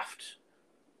 the raft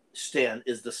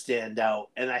is the standout,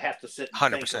 and I have to sit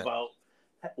and 100%. think about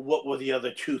what were the other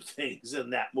two things in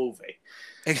that movie.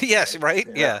 Yes, right?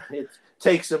 Yeah. It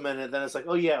takes a minute, then it's like,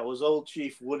 oh yeah, it was Old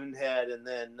Chief Woodenhead, and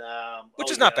then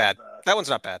which is not bad. That one's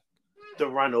not bad. The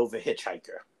Run Over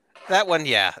Hitchhiker. That one,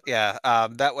 yeah.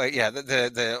 That way, yeah.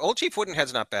 The Old Chief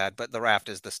Woodenhead's not bad, but the raft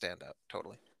is the standout,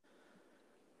 totally.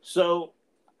 So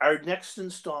our next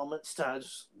installment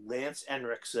stars Lance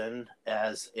Henriksen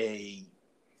as a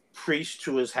priest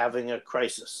who is having a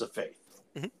crisis of faith.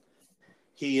 Mm-hmm.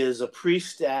 He is a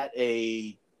priest at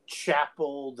a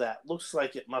chapel that looks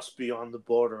like it must be on the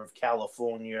border of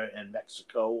California and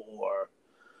Mexico, or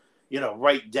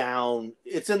right down,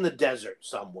 it's in the desert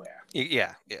somewhere.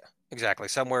 Yeah, exactly,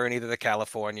 somewhere in either the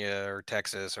California or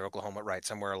Texas or Oklahoma, right,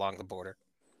 somewhere along the border.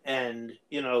 And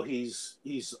he's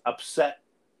upset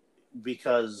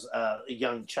because a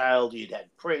young child he'd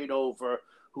had prayed over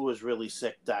who was really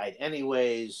sick died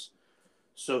anyways.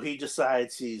 So he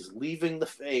decides he's leaving the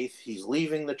faith, he's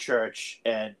leaving the church,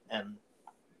 and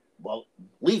well,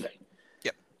 leaving.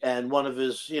 Yep. And one of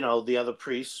his, the other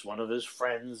priests, one of his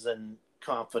friends and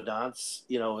confidants,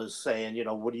 is saying,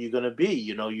 what are you going to be?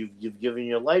 You've given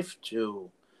your life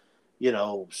to,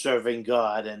 serving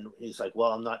God. And he's like,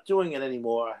 well, I'm not doing it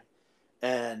anymore.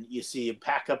 And you see him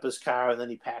pack up his car, and then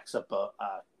he packs up a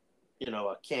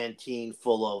canteen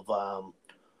full of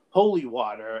holy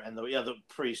water, and the other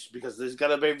priest, because there's got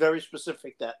to be very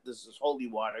specific that this is holy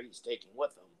water he's taking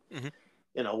with him.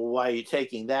 Mm-hmm. Why are you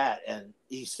taking that? And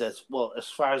he says, well, as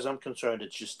far as I'm concerned,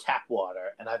 it's just tap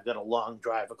water, and I've got a long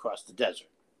drive across the desert.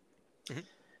 Mm-hmm.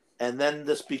 And then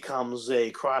this becomes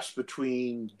a cross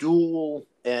between Duel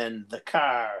and the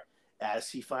car, as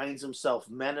he finds himself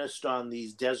menaced on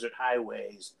these desert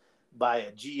highways by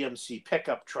a GMC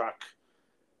pickup truck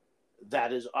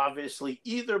that is obviously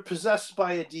either possessed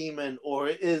by a demon or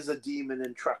is a demon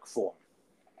in truck form.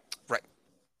 Right.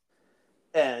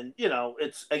 And,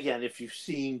 it's, again, if you've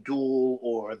seen Duel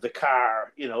or The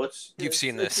Car, you've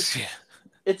seen this. Yeah.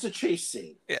 It's a chase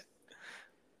scene. Yeah.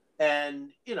 And,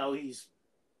 he's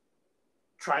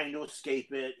trying to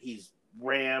escape it. He's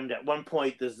rammed. At one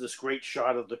point, there's this great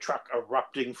shot of the truck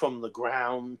erupting from the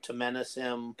ground to menace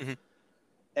him. Mm-hmm.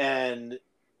 And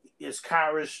his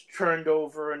car is turned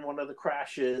over in one of the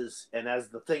crashes. And as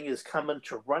the thing is coming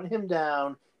to run him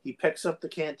down, he picks up the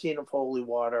canteen of holy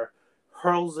water,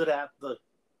 hurls it at the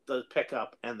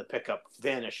pickup, and the pickup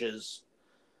vanishes.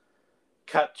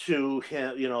 Cut to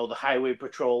him, the highway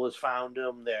patrol has found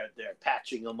him. They're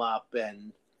patching him up,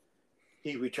 and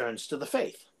he returns to the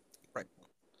faith. Right.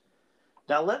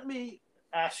 Now, let me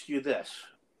ask you this.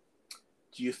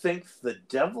 Do you think the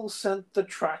devil sent the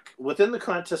truck? Within the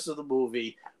context of the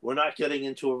movie, we're not getting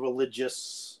into a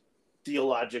religious,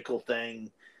 theological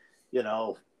thing.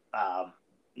 I'm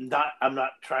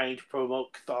not trying to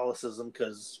promote Catholicism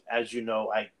because, as you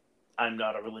know, I'm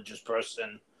not a religious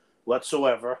person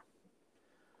whatsoever.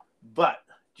 But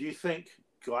do you think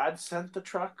God sent the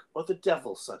truck or the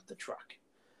devil sent the truck?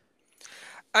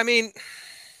 I mean,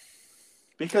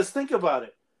 because think about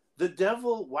it. The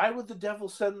devil, why would the devil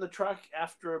send the truck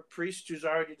after a priest who's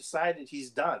already decided he's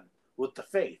done with the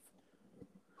faith?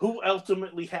 Who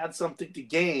ultimately had something to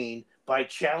gain by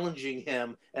challenging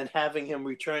him and having him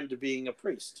return to being a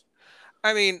priest?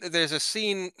 I mean, there's a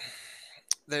scene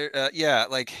there.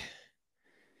 Like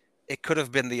it could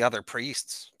have been the other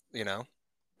priests,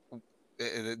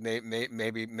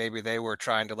 Maybe they were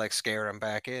trying to like scare him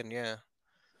back in. Yeah.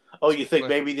 Oh, you think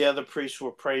maybe the other priests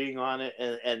were praying on it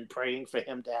and praying for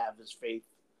him to have his faith?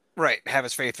 Right. Have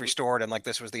his faith restored, and like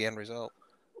this was the end result.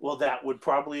 Well, that would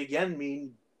probably again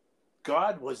mean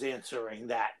God was answering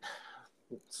that.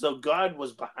 So God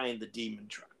was behind the demon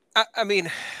truck. I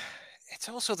mean, it's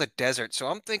also the desert, so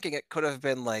I'm thinking it could have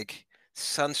been like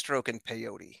Sunstroke and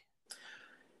Peyote.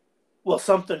 Well,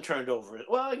 something turned over it.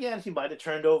 Well, again, he might have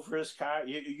turned over his car.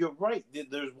 You're right.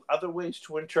 There's other ways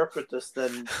to interpret this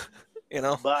than,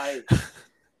 by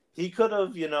he could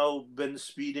have, been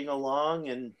speeding along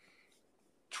and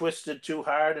twisted too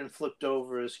hard and flipped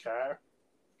over his car.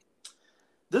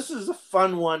 This is a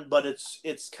fun one, but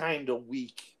it's kind of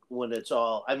weak when it's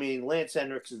all. I mean, Lance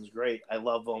Henriksen's great. I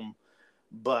love him,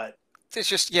 but it's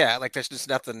just there's just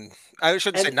nothing. I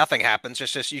shouldn't say nothing happens.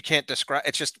 It's just you can't describe.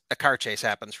 It's just a car chase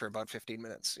happens for about 15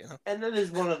 minutes. And then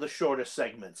is one of the shortest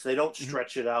segments. They don't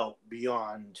stretch it out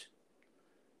beyond,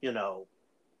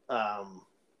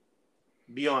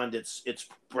 beyond its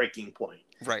breaking point.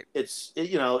 Right. It's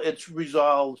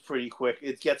resolved pretty quick.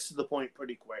 It gets to the point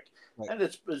pretty quick, right. And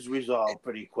it's resolved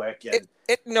pretty quick. And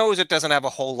it knows it doesn't have a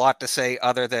whole lot to say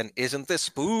other than "Isn't this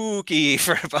spooky?"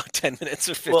 for about 10 minutes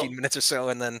or 15 minutes or so,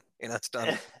 and then it's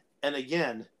done. And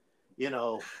again,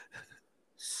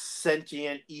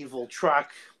 sentient evil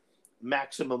truck,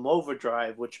 Maximum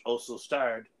Overdrive, which also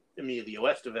starred Emilio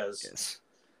Estevez. Yes.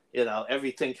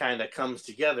 Everything kind of comes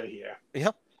together here.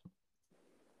 Yep.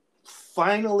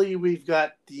 Finally, we've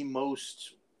got the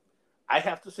most. I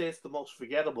have to say it's the most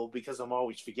forgettable because I'm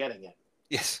always forgetting it.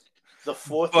 Yes. The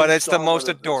fourth, but it's the most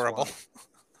adorable.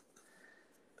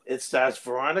 It stars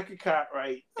Veronica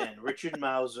Cartwright and Richard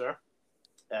Mauser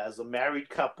as a married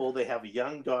couple. They have a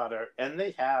young daughter, and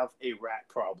they have a rat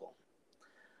problem.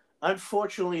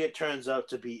 Unfortunately, it turns out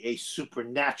to be a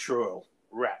supernatural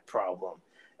rat problem,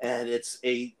 and it's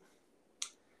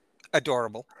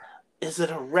adorable. Is it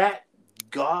a rat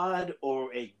god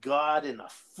or a god in the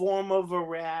form of a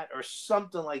rat or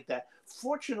something like that?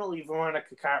 Fortunately,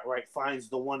 Veronica Cartwright finds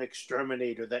the one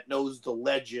exterminator that knows the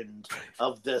legend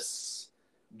of this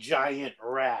giant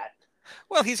rat,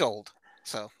 Well, he's old,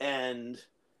 so and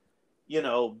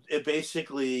it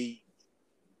basically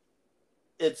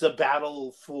it's a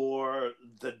battle for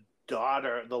the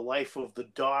daughter, the life of the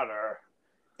daughter,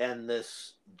 and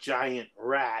this giant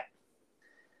rat.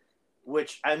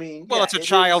 Which, I mean, well, yeah, it's a it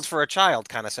child is. for a child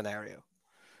kind of scenario.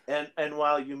 And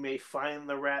while you may find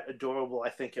the rat adorable, I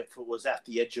think if it was at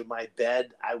the edge of my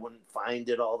bed, I wouldn't find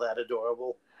it all that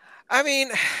adorable. I mean,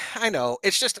 I know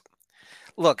it's just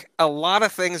look, a lot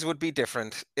of things would be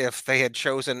different if they had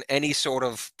chosen any sort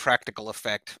of practical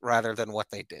effect rather than what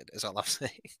they did. Is all I'm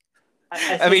saying.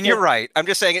 I I mean, think you're at right. I'm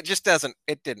just saying it just doesn't.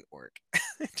 It didn't work.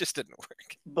 It just didn't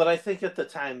work. but I think at the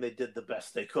time they did the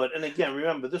best they could. And again,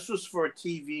 remember, this was for a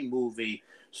TV movie,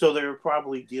 so they were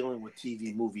probably dealing with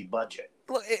TV movie budget.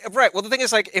 Well, right. Well, the thing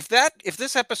is, like, if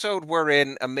this episode were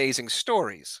in Amazing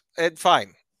Stories,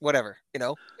 fine, whatever.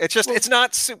 It's just Well, it's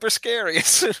not super scary.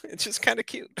 It's just kind of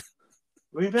cute.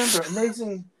 remember,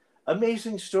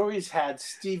 Amazing Stories had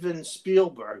Steven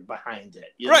Spielberg behind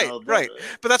it. Right, right.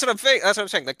 But that's what I'm saying. That's what I'm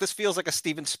saying. Like this feels like a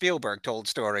Steven Spielberg told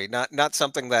story, not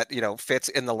something that fits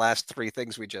in the last three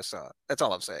things we just saw. That's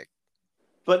all I'm saying.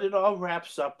 but it all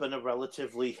wraps up in a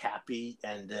relatively happy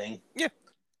ending. Yeah.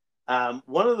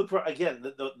 One of the again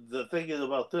the thing is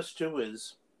about this too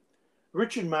is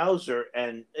Richard Mauser,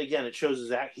 and again it shows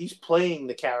his act. He's playing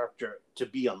the character to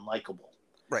be unlikable,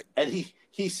 Right. and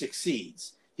he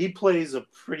succeeds. He plays a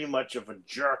pretty much of a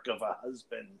jerk of a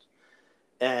husband,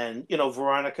 and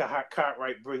Veronica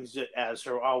Cartwright brings it as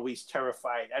her always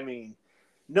terrified. I mean,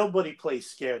 nobody plays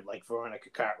scared like Veronica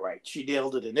Cartwright. She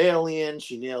nailed it in Alien.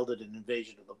 She nailed it in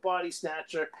Invasion of the Body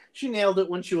Snatcher. She nailed it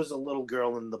when she was a little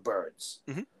girl in The Birds.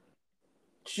 Mm-hmm.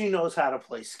 She knows how to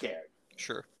play scared.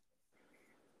 Sure.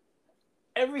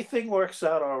 Everything works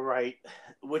out all right,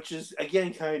 which is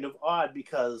again kind of odd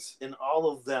because in all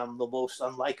of them, the most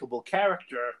unlikable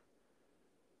character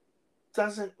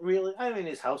doesn't really. I mean,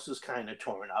 his house is kind of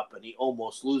torn up, and he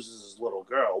almost loses his little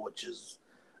girl, which is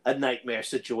a nightmare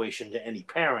situation to any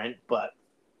parent. But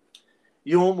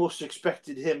you almost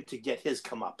expected him to get his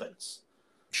comeuppance.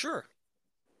 Sure.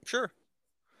 Sure.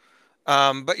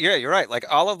 But yeah, you're right. Like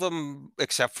all of them,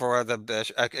 except for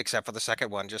except for the second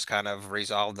one, just kind of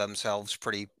resolve themselves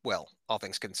pretty well, all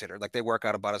things considered. Like they work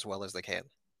out about as well as they can.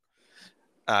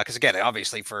 Because again,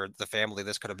 obviously for the family,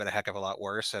 this could have been a heck of a lot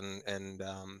worse, and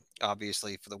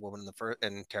obviously for the woman in the first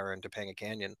in Terror in Topanga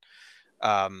Canyon,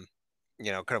 um,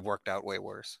 could have worked out way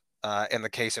worse. In the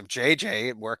case of JJ,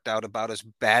 it worked out about as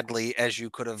badly as you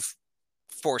could have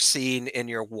foreseen in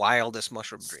your wildest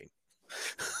mushroom dream.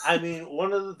 I mean,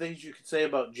 one of the things you could say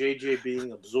about JJ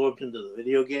being absorbed into the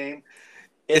video game,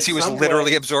 in Is he was some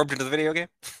literally way, absorbed into the video game?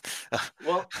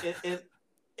 well,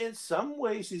 in some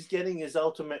ways, he's getting his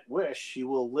ultimate wish. He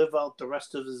will live out the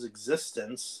rest of his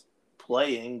existence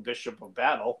playing Bishop of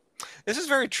Battle. This is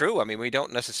very true. I mean, we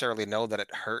don't necessarily know that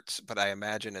it hurts, but I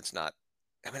imagine it's not.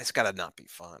 I mean, it's got to not be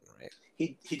fun, right?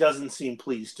 He doesn't seem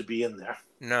pleased to be in there.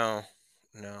 No,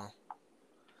 no.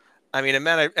 I mean,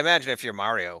 imagine if you're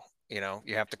Mario,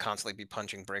 you have to constantly be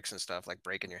punching bricks and stuff, like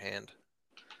breaking your hand.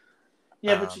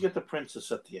 Yeah, but you get the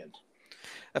princess at the end.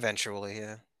 Eventually,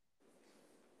 yeah.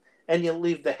 And you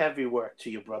leave the heavy work to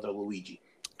your brother Luigi.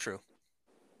 True.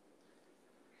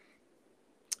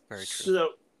 Very true.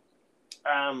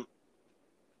 So,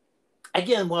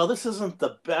 again, while this isn't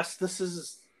the best, this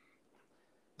is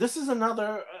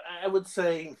another. I would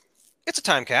say it's a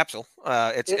time capsule.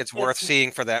 It's worth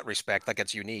seeing for that respect. Like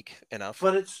it's unique enough.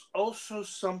 But it's also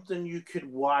something you could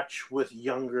watch with a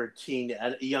younger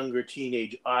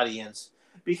teenage audience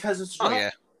because it's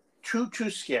not too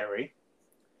scary.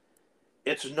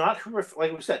 It's not horrific.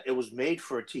 Like we said, it was made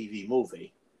for a TV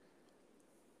movie.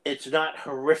 It's not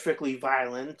horrifically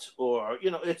violent, or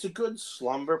it's a good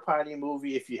slumber party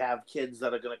movie if you have kids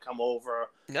that are going to come over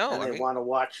and they want to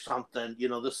watch something.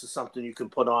 This is something you can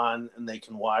put on and they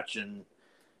can watch, and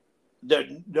they're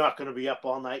not going to be up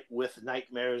all night with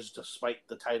nightmares, despite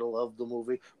the title of the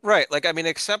movie. Right. Like, I mean,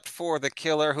 except for the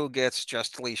killer who gets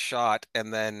justly shot,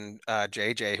 and then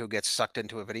JJ who gets sucked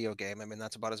into a video game. I mean,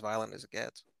 that's about as violent as it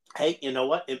gets. Hey, you know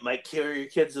what? It might cure your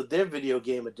kids of their video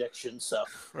game addiction. So,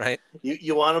 right.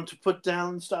 You want them to put down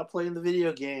and stop playing the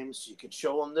video games. You can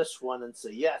show them this one and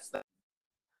say, yes,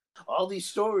 all these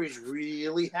stories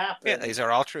really happen. Yeah, these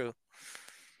are all true.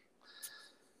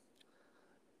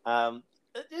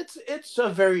 It's a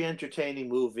very entertaining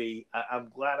movie. I'm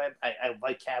glad I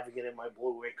like having it in my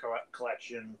Blu-ray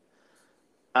collection.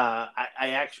 I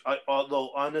actually, although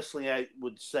honestly, I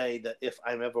would say that if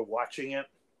I'm ever watching it,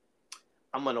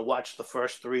 I'm going to watch the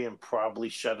first three and probably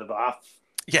shut it off.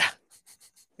 Yeah.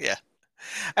 Yeah.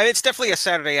 I mean, it's definitely a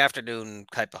Saturday afternoon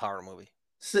type of horror movie.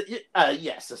 So,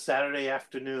 yes, a Saturday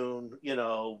afternoon,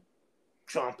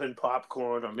 chomping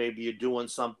popcorn, or maybe you're doing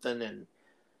something and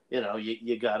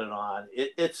you got it on.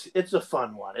 It's a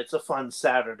fun one. It's a fun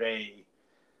Saturday.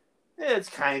 It's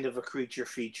kind of a creature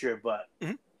feature, but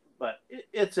Mhm.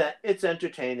 it's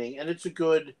entertaining, and it's a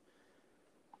good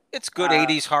It's good uh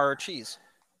 80s horror cheese.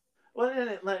 well,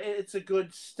 and it's a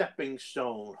good stepping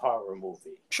stone horror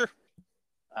movie. Sure.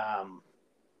 Um,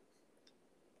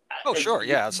 Oh, sure.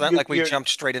 you, Yeah. It's not you like we you're jumped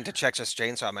straight into Texas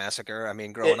Chainsaw Massacre. I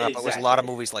mean, growing up, it was a lot of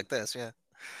exactly. movies like this. Yeah.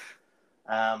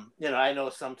 I know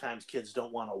sometimes kids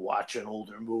don't want to watch an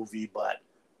older movie, but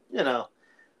you know,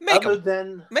 Make other them.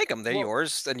 than Make them. They're well,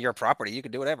 yours and your property. You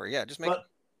can do whatever. Yeah. Just make them.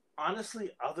 but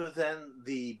honestly, other than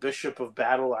the Bishop of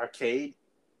Battle arcade,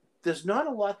 there's not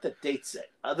a lot that dates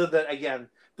it. Other than again,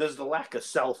 there's the lack of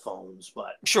cell phones,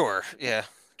 but Sure. Yeah.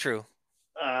 True.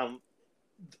 um,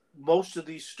 most of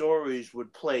these stories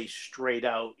would play straight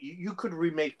out. You could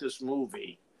remake this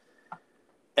movie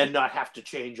and not have to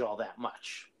change all that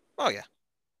much. Oh, yeah.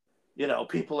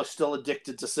 People are still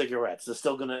addicted to cigarettes. They're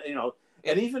still gonna, Yep.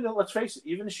 and even let's face it,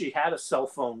 even if she had a cell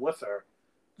phone with her,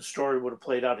 the story would have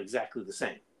played out exactly the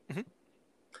same. Mhm.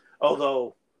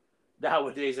 Although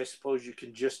nowadays, I suppose you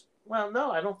can just, well,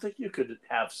 no, I don't think you could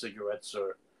have cigarettes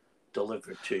or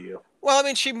delivered to you. Well, I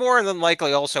mean, she more than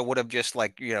likely also would have just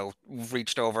like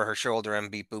reached over her shoulder and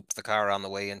beep booped the car on the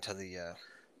way into the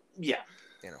Yeah,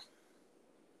 you know.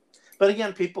 but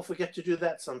again, people forget to do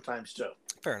that sometimes too.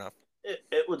 Fair enough.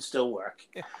 It would still work.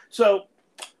 Yeah. So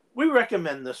we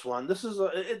recommend this one.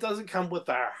 It doesn't come with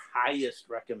our highest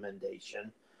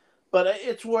recommendation, but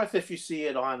it's worth if you see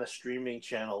it on a streaming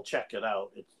channel. Check it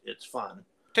out. It's fun.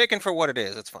 Taken for what it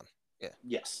is, it's fun. Yeah.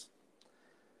 Yes.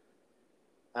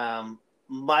 Um,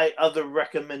 my other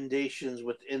recommendations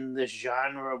within this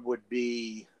genre would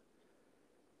be,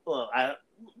 well, I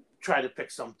try to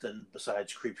pick something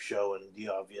besides Creepshow and the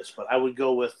obvious, but I would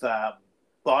go with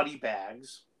Body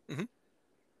Bags, Hmm.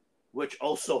 which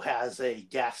also has a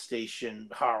gas station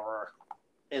horror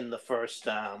in the first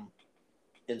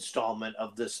installment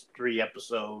of this 3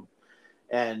 episode.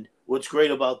 And what's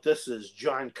great about this is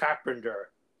John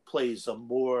Carpenter plays a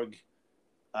mortician,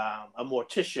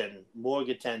 morgue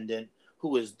attendant,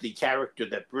 who is the character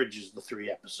that bridges the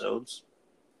 3 episodes.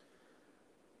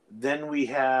 Then we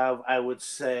have, I would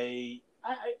say,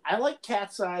 I like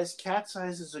Cat's Eyes. Cat's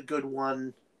Eyes is a good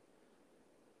one,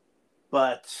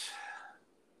 but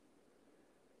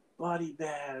Body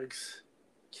Bags,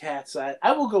 Cat's Eye.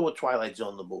 I will go with Twilight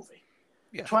Zone the movie.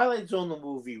 Yeah. Twilight Zone the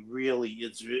movie really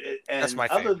is, That's and my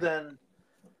favorite.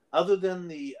 other than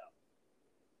the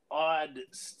odd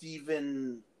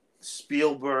Steven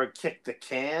Spielberg kick the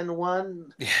can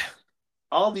one, Yeah.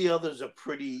 all the others are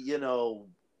pretty,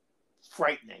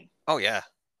 frightening. Oh yeah.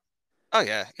 Oh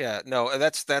yeah. Yeah. No,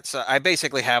 that's. I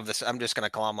basically have this. I'm just gonna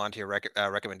glom onto your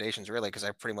recommendations really because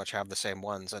I pretty much have the same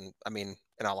ones. And I mean,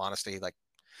 in all honesty, like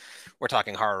we're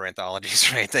talking horror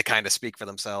anthologies, right? They kind of speak for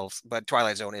themselves. But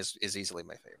Twilight Zone is easily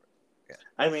my favorite. Yeah.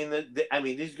 I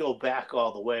mean, these go back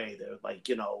all the way. They're like,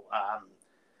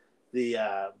 the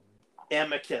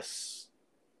Amicus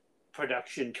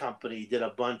production company did a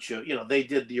bunch of, they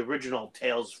did the original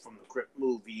Tales from the Crypt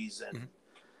movies and, Mhm.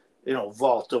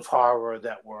 Vault of Horror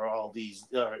that were all these,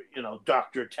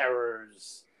 Dr.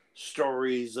 Terror's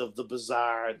stories of the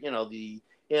bizarre, the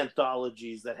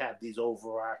anthologies that had these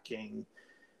overarching.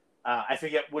 I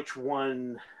forget which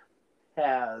one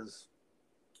has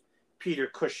Peter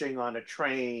Cushing on a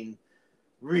train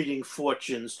reading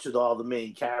fortunes to all the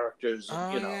main characters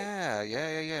and, Oh yeah. Yeah.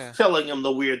 Yeah. Yeah. telling them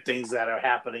the weird things that are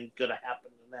gonna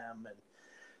happen to them. And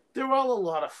they're all a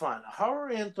lot of fun.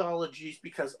 Horror anthologies,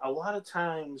 because a lot of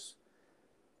times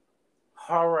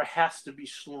horror has to be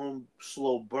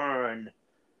slow burn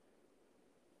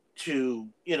to,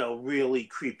 really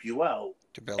creep you out.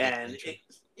 To build And attention.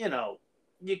 you know,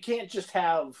 you can't just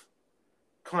have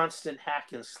constant hack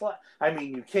and slash. I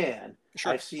mean, you can.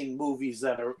 Sure. I've seen movies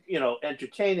that are,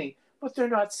 entertaining, but they're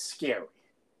not scary.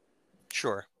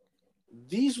 Sure.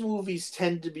 These movies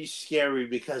tend to be scary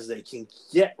because they can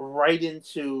get right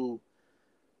into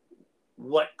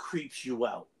what creeps you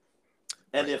out.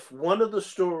 And Right. if one of the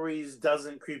stories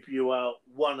doesn't creep you out,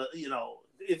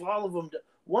 if all of them,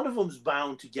 one of them's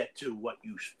bound to get to what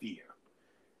you fear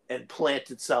and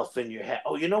plant itself in your head.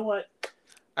 Oh, you know what?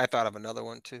 I thought of another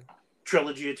one too.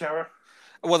 Trilogy of Terror.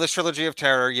 Well, the Trilogy of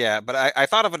Terror, yeah, but I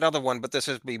thought of another one, but this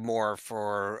would be more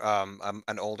for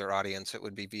an older audience. It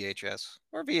would be VHS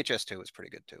or VHS two is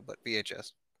pretty good too, but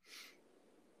VHS.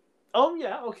 Oh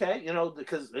yeah, okay.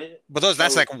 Because But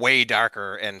that's so, like way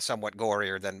darker and somewhat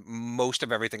gorier than most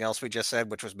of everything else we just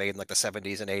said, which was made in like the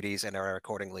 70s and 80s and are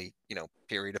accordingly,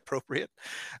 period appropriate.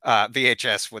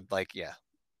 VHS would like, yeah,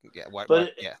 what,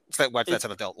 but yeah, it that's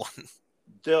an adult one,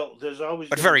 there's always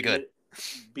but going to very be good.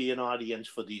 be an audience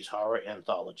for these horror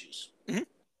anthologies. Mhm.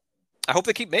 I hope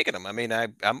they keep making them. I mean,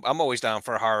 I'm always down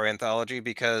for a horror anthology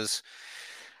because,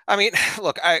 I mean,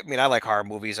 look, I like horror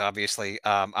movies, obviously.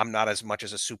 I'm not as much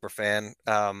as a super fan.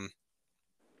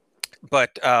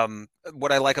 But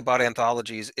what I like about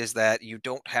anthologies is that you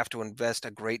don't have to invest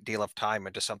a great deal of time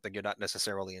into something you're not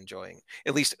necessarily enjoying.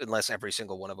 At least unless every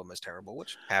single one of them is terrible,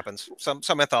 which happens. Some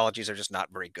anthologies are just not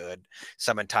very good.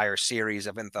 Some entire series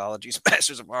of anthologies,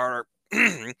 Masters of Horror,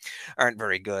 aren't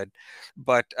very good.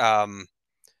 But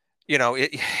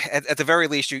it, at the very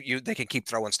least, you they can keep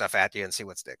throwing stuff at you and see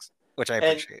what sticks, which I And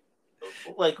appreciate.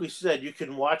 like we said, you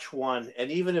can watch one, and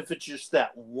even if it's just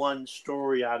that one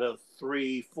story out of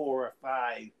three, four, or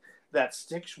five that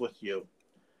sticks with you,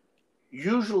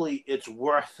 usually it's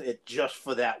worth it just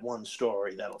for that one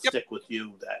story that'll Yep. stick with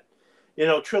you. That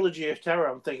Trilogy of Terror.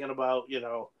 I'm thinking about.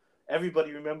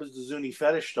 Everybody remembers the Zuni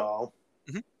fetish doll.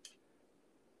 Mhm.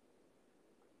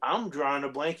 I'm drawing a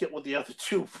blanket with the other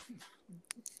two,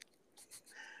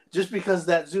 just because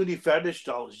that Zuni fetish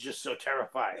doll is just so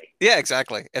terrifying. Yeah,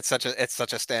 exactly. It's such a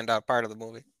standout part of the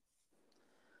movie.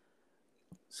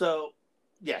 So,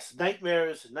 yes,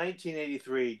 Nightmares,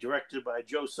 1983, directed by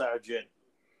Joe Sargent,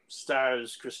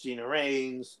 stars Christina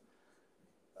Rains,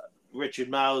 Richard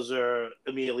Mauser,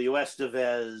 Emilio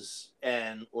Estevez,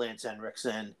 and Lance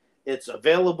Henriksen. It's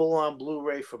available on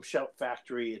Blu-ray from Shout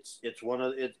Factory. It's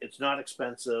not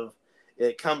expensive.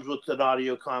 It comes with an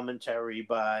audio commentary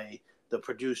by the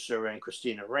producer and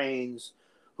Christina Rains,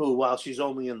 who, while she's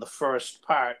only in the first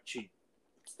part, she's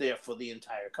there for the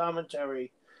entire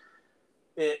commentary.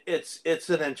 It's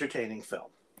an entertaining film.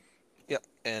 Yep.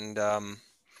 And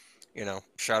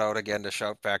shout out again to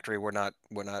Shout Factory. We're not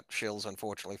shills,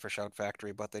 unfortunately, for Shout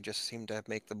Factory, but they just seem to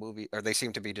make the movie, or they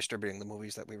seem to be distributing the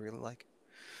movies that we really like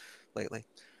lately.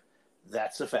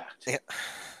 That's a fact. Yeah.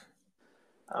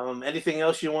 Anything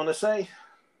else you want to say?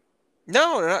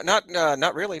 No,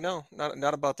 not really. No,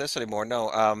 not about this anymore. No.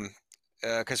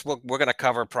 Because we're gonna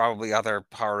cover probably other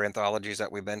horror anthologies that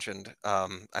we mentioned. I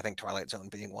think Twilight Zone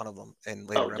being one of them in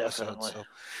Oh, later episodes. definitely.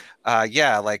 So,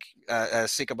 yeah, like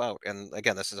seek them out. And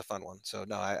again, this is a fun one. So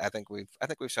no, I think we've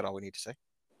said all we need to say,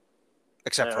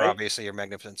 except All for right. obviously your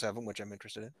Magnificent Seven, which I'm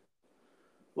interested in.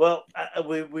 Well,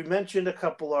 we mentioned a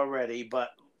couple already, but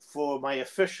for my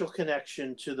official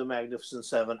connection to the Magnificent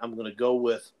Seven, I'm going to go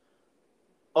with.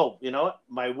 Oh, you know what?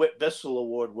 My Whit Bissell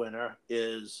Award winner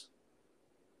is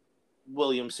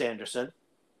William Sanderson,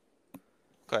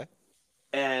 Okay.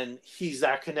 and he's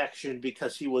our connection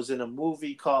because he was in a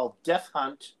movie called Death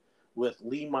Hunt with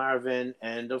Lee Marvin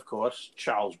and, of course,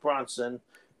 Charles Bronson.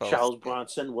 Both. Charles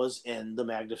Bronson was in the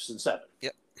Magnificent Seven.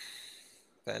 Yep. Lee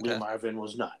Fantastic. Marvin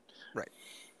was not. Right.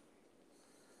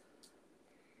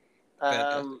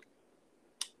 Um,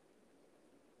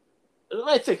 Fantastic.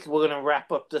 I think we're going to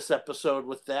wrap up this episode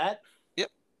with that. Yep.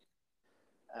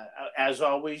 As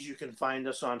always, you can find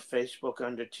us on Facebook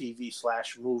under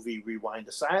TV/Movie Rewind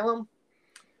Asylum.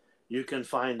 You can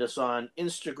find us on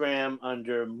Instagram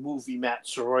under Movie Matt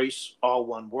Sorois, all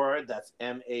one word. That's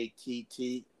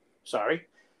MATT. Sorry,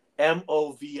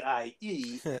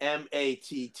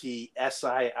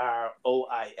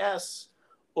 MOVIEMATTSIROIS,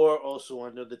 or also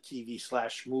under the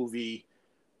TV/Movie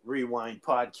Rewind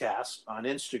podcast on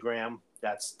Instagram.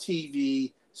 That's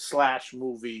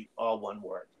TV/Movie, all one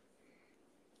word.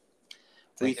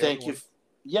 We Thank you, thank you. everyone.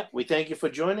 Yeah, we thank you for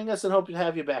joining us and hope to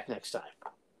have you back next time.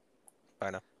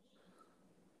 Bye now.